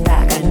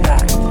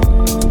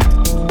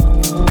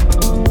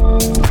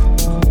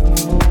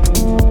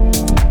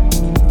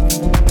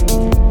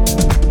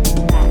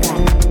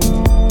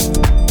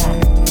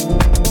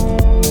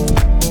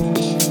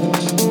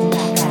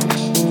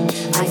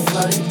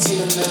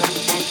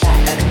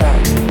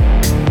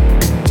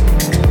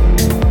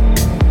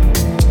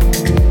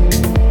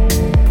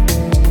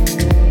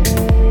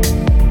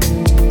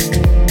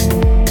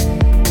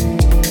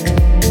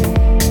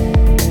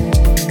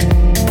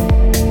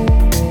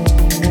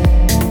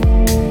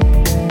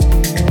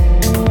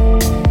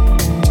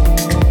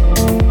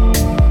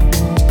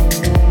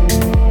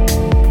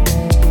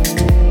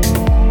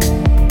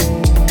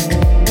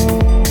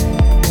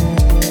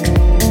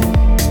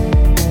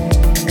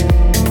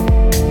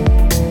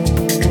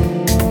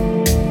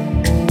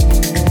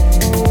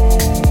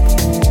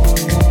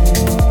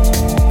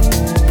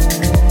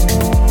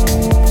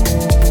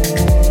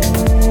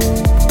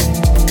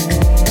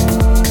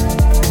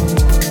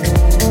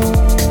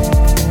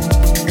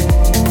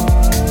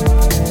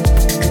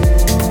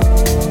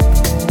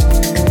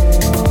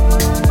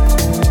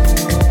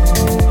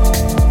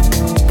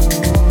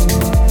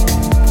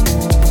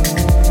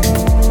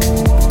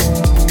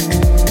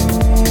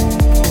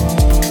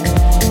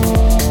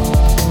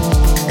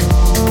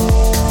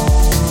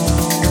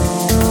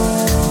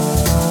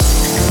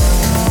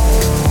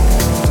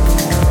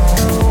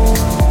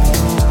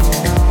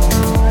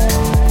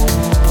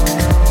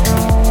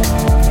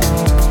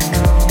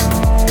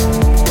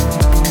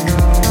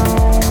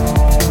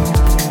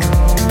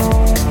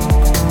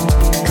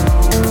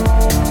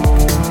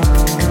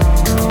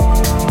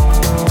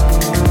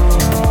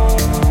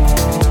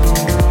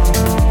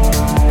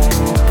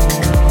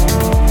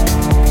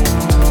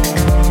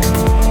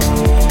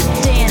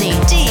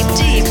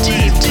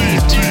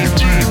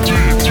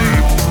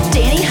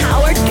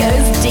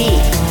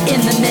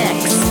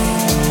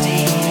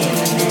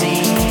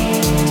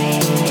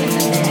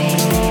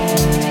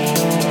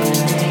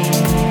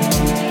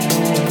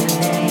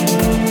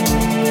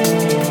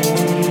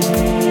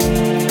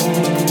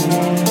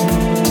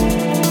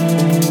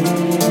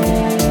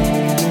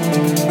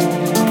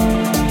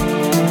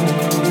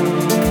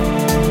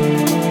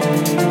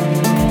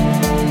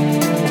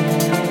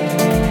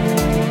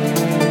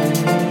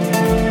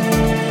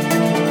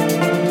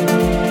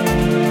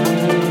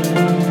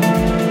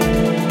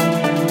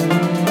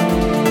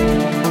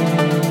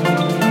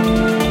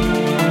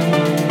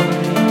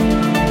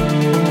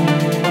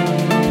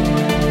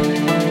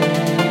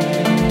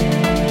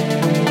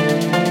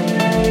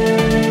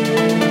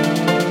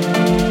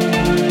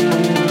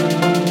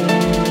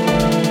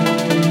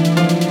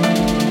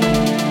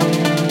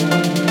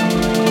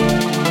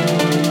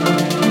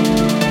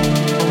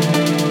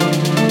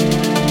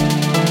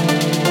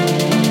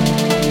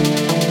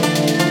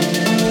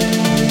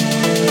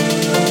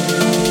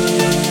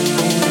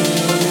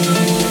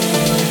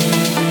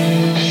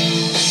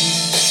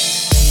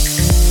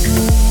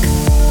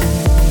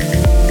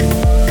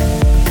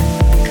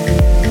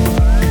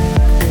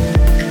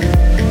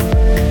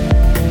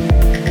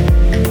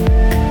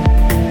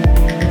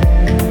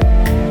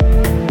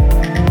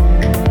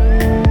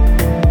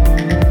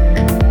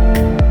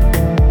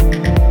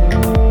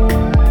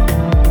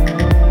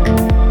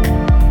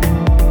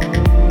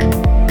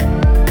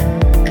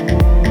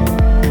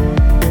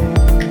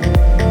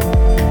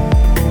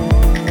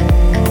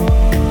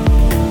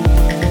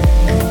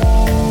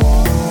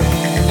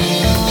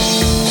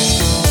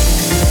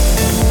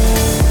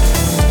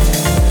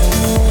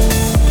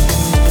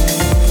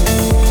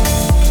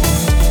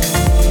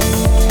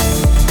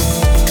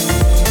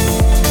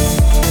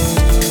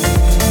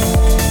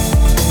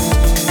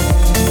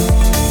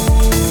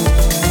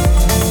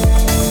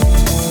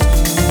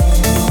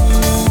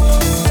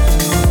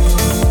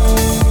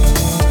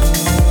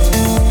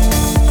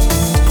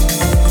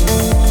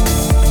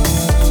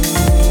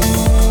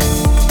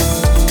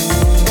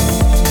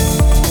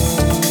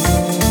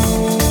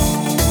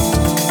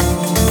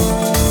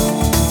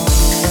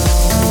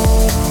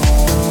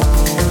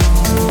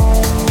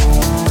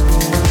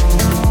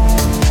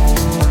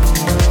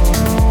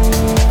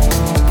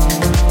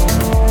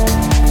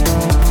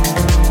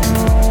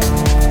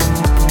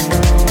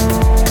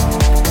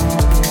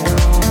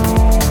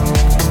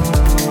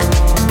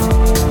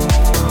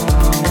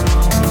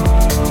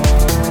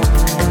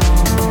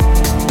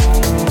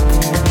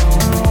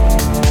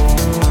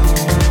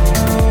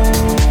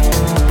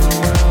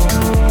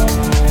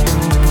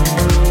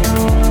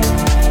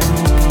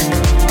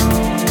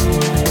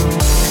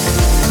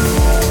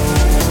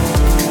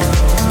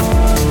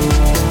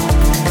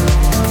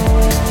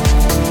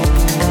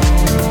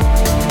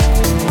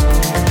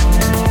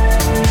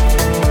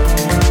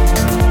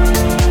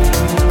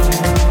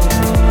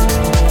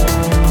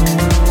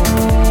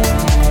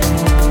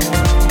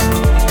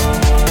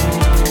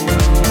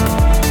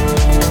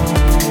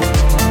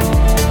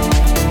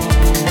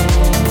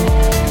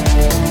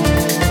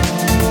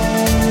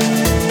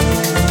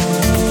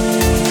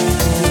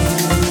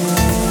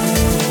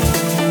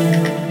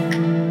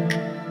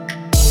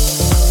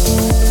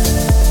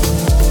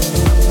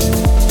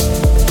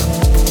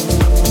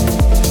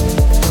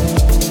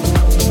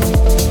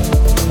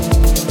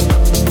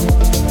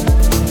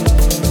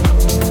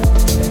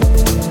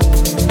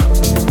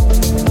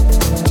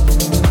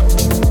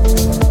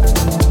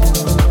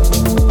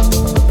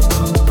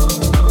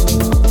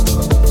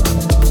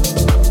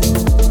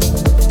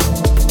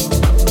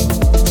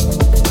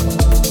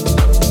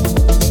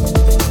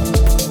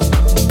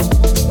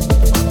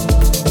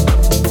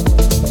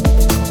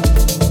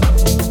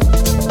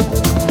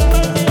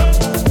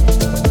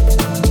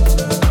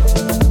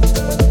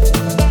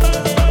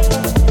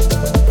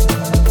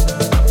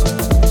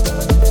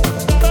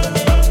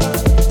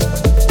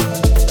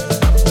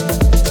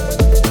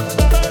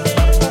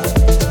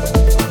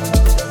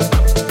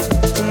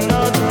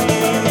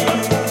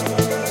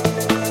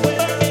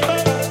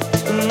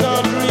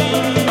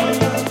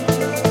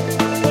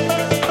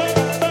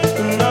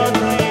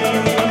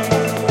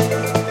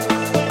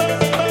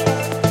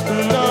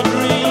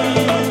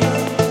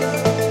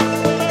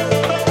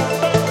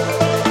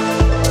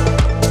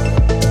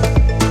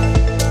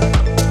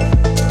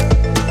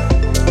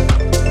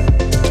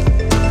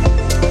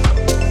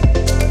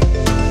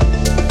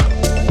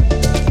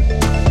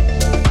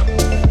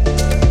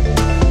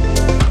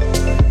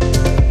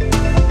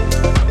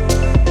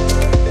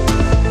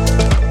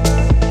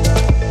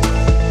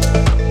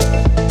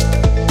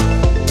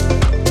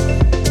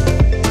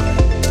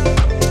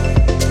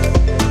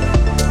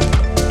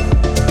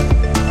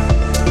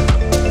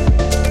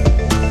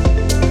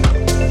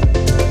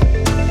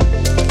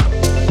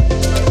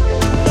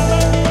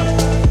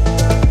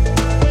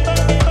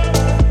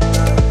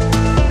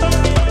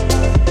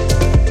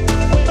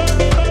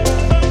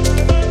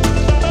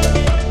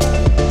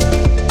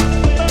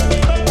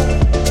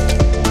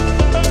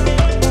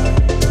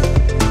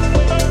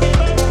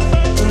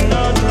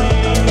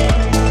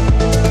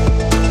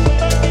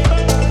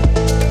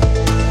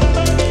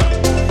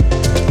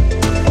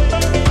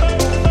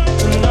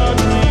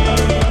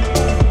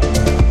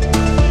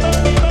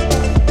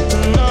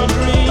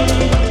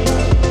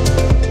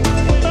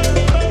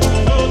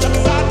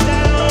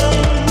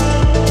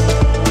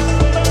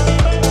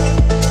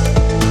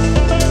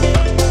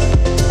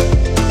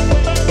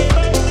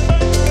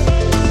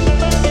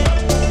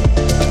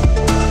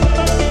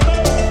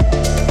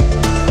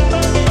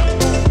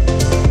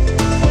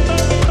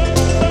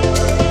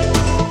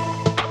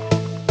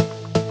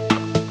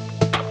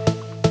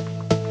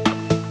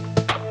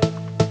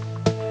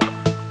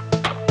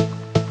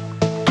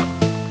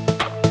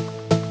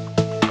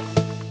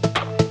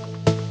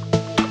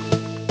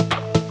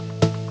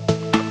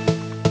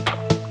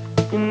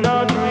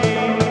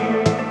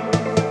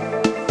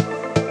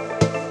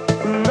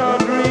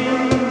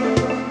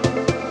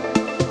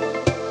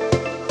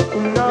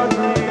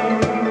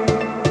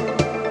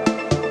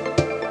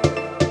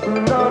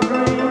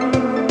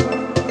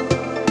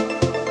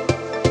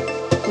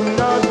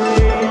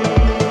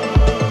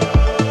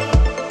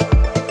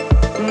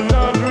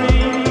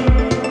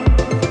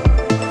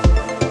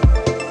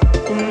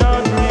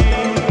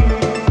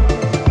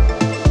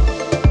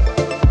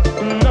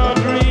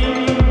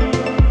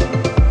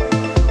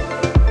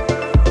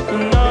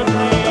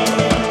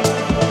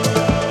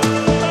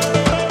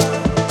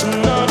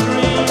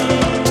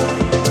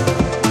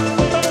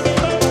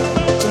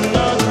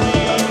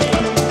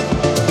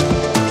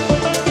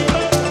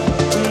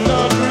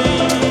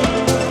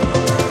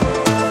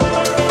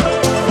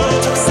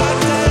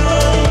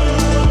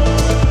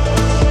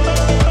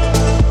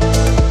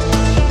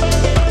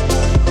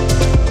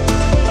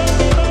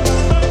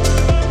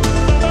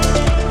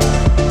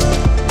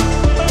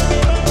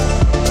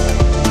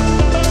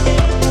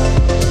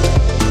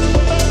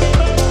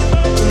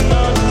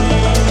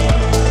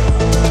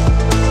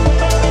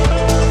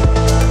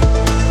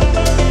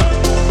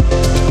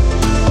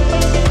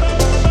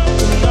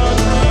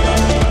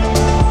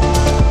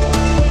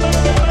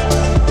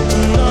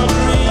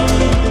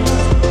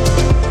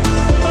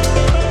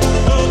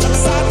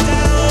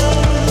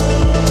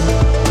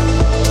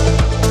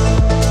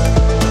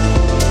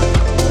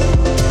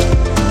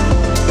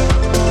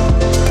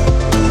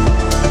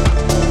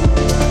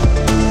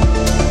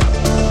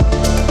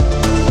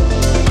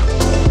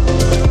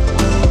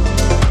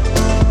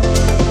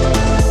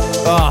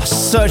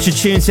such a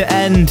tune to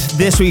end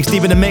this week's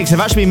Deep in the Mix. I've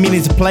actually been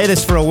meaning to play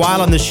this for a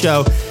while on the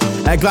show.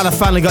 Glad I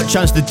finally got a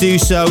chance to do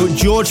so.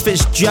 George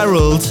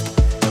Fitzgerald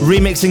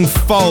remixing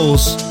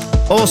Foals.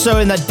 Also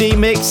in that Deep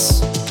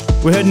Mix,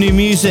 we heard new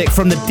music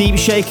from the Deep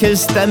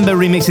Shakers, Themba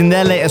remixing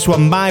their latest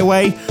one, My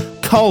Way,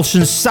 Kolsch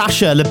and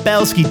Sasha,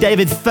 Lebelski,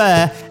 David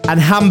Fair, and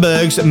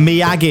Hamburg's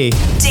Miyagi.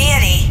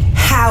 Danny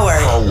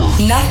Howard.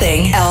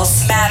 Nothing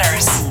else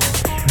matters.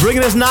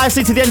 Bringing us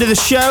nicely to the end of the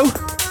show.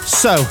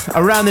 So,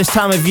 around this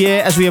time of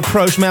year, as we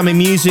approach Miami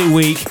Music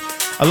Week,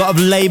 a lot of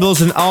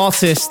labels and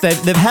artists,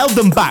 they've held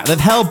them back. They've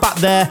held back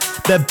their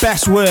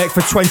best work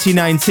for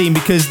 2019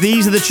 because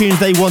these are the tunes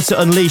they want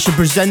to unleash and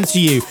present to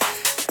you.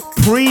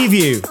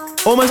 Preview,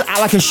 almost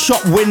like a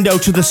shop window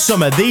to the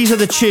summer. These are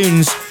the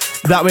tunes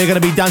that we're going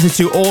to be dancing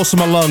to all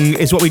summer long,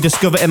 is what we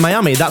discovered in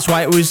Miami. That's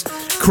why it was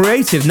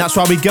created, and that's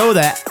why we go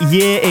there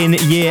year in,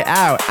 year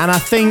out. And I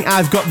think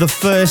I've got the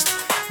first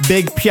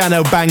big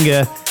piano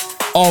banger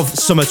of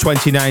summer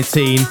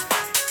 2019,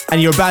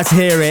 and you're about to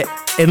hear it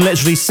in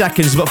literally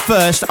seconds. But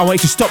first, I want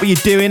you to stop what you're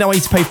doing. I want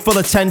you to pay full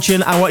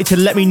attention. I want you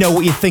to let me know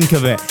what you think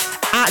of it.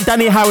 At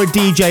Danny Howard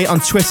DJ on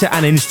Twitter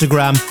and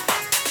Instagram.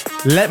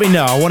 Let me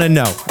know. I want to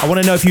know. I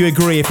want to know if you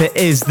agree, if it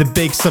is the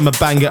big summer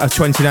banger of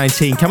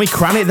 2019. Can we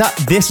crown it that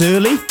this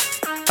early?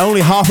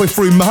 Only halfway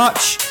through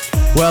March?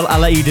 Well,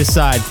 I'll let you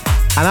decide.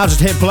 And I'll just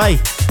hit play.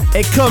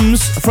 It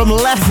comes from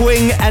Left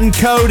Wing and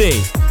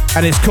Cody,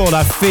 and it's called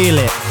I Feel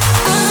It.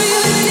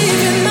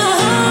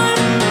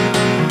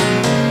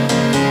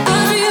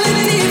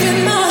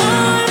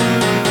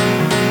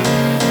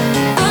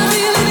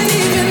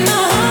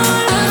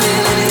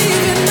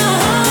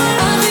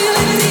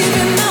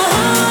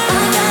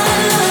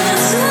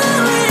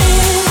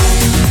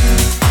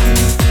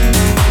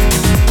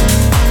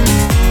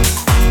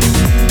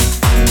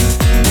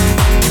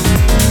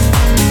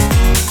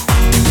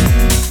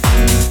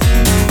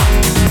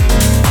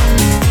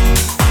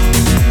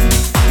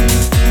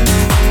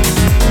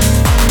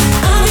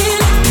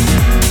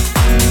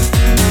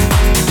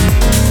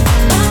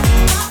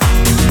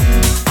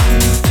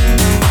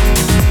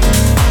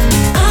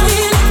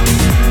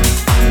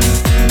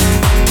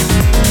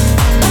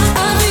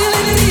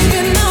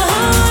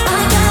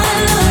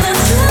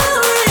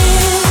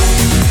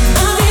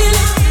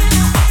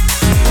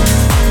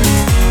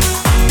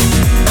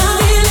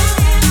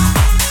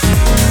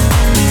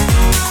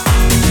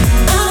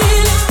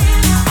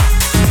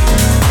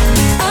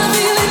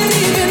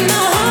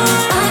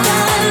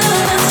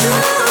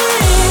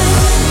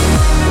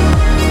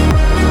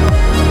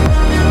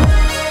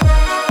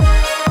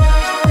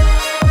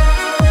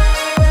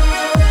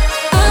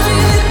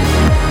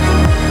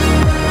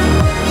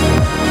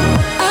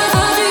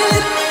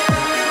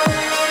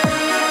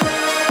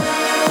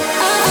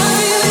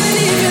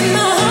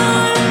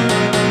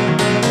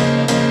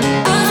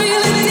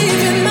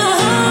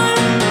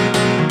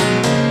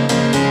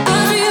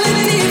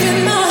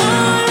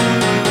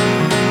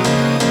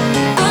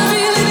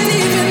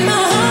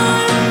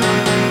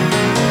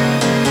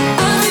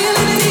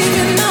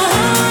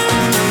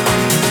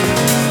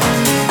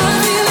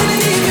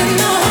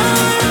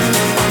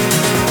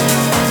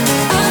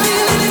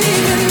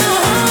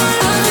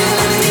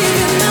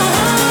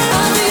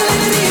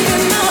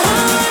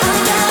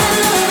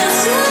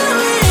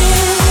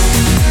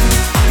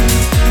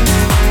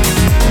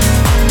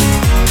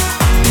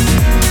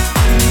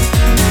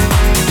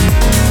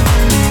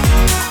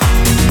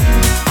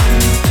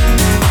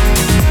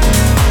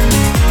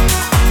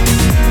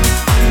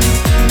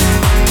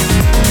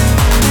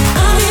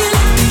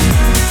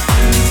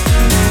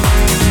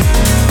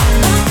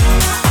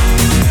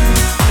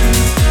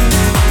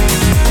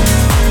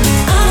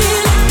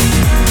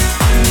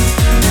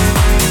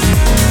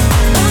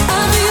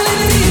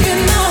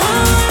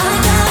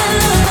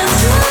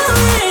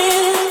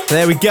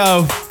 There we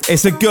go.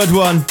 It's a good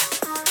one.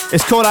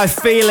 It's called I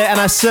Feel It,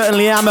 and I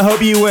certainly am. I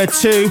hope you were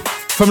too.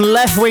 From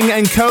Left Wing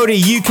and Cody,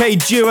 UK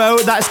duo.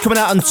 That's coming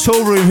out on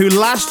Tool Room, who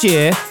last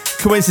year,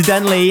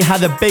 coincidentally,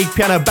 had a big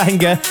piano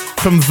banger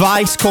from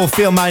Vice called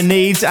Feel My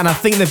Needs, and I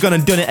think they've gone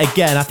and done it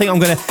again. I think I'm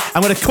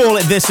gonna call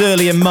it this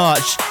early in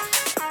March.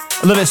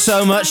 I love it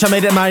so much. I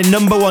made it my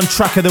number one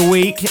track of the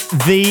week.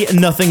 The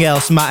Nothing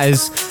Else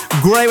Matters.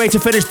 Great way to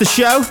finish the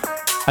show.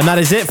 And that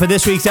is it for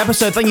this week's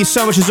episode. Thank you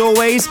so much as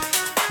always.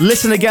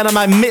 Listen again on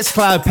my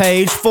Mixcloud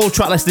page. Full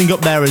track listing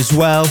up there as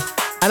well.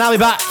 And I'll be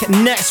back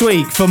next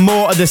week for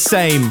more of the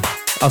same.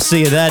 I'll see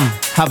you then.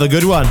 Have a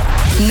good one.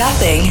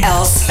 Nothing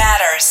else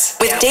matters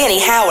with Danny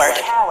Howard.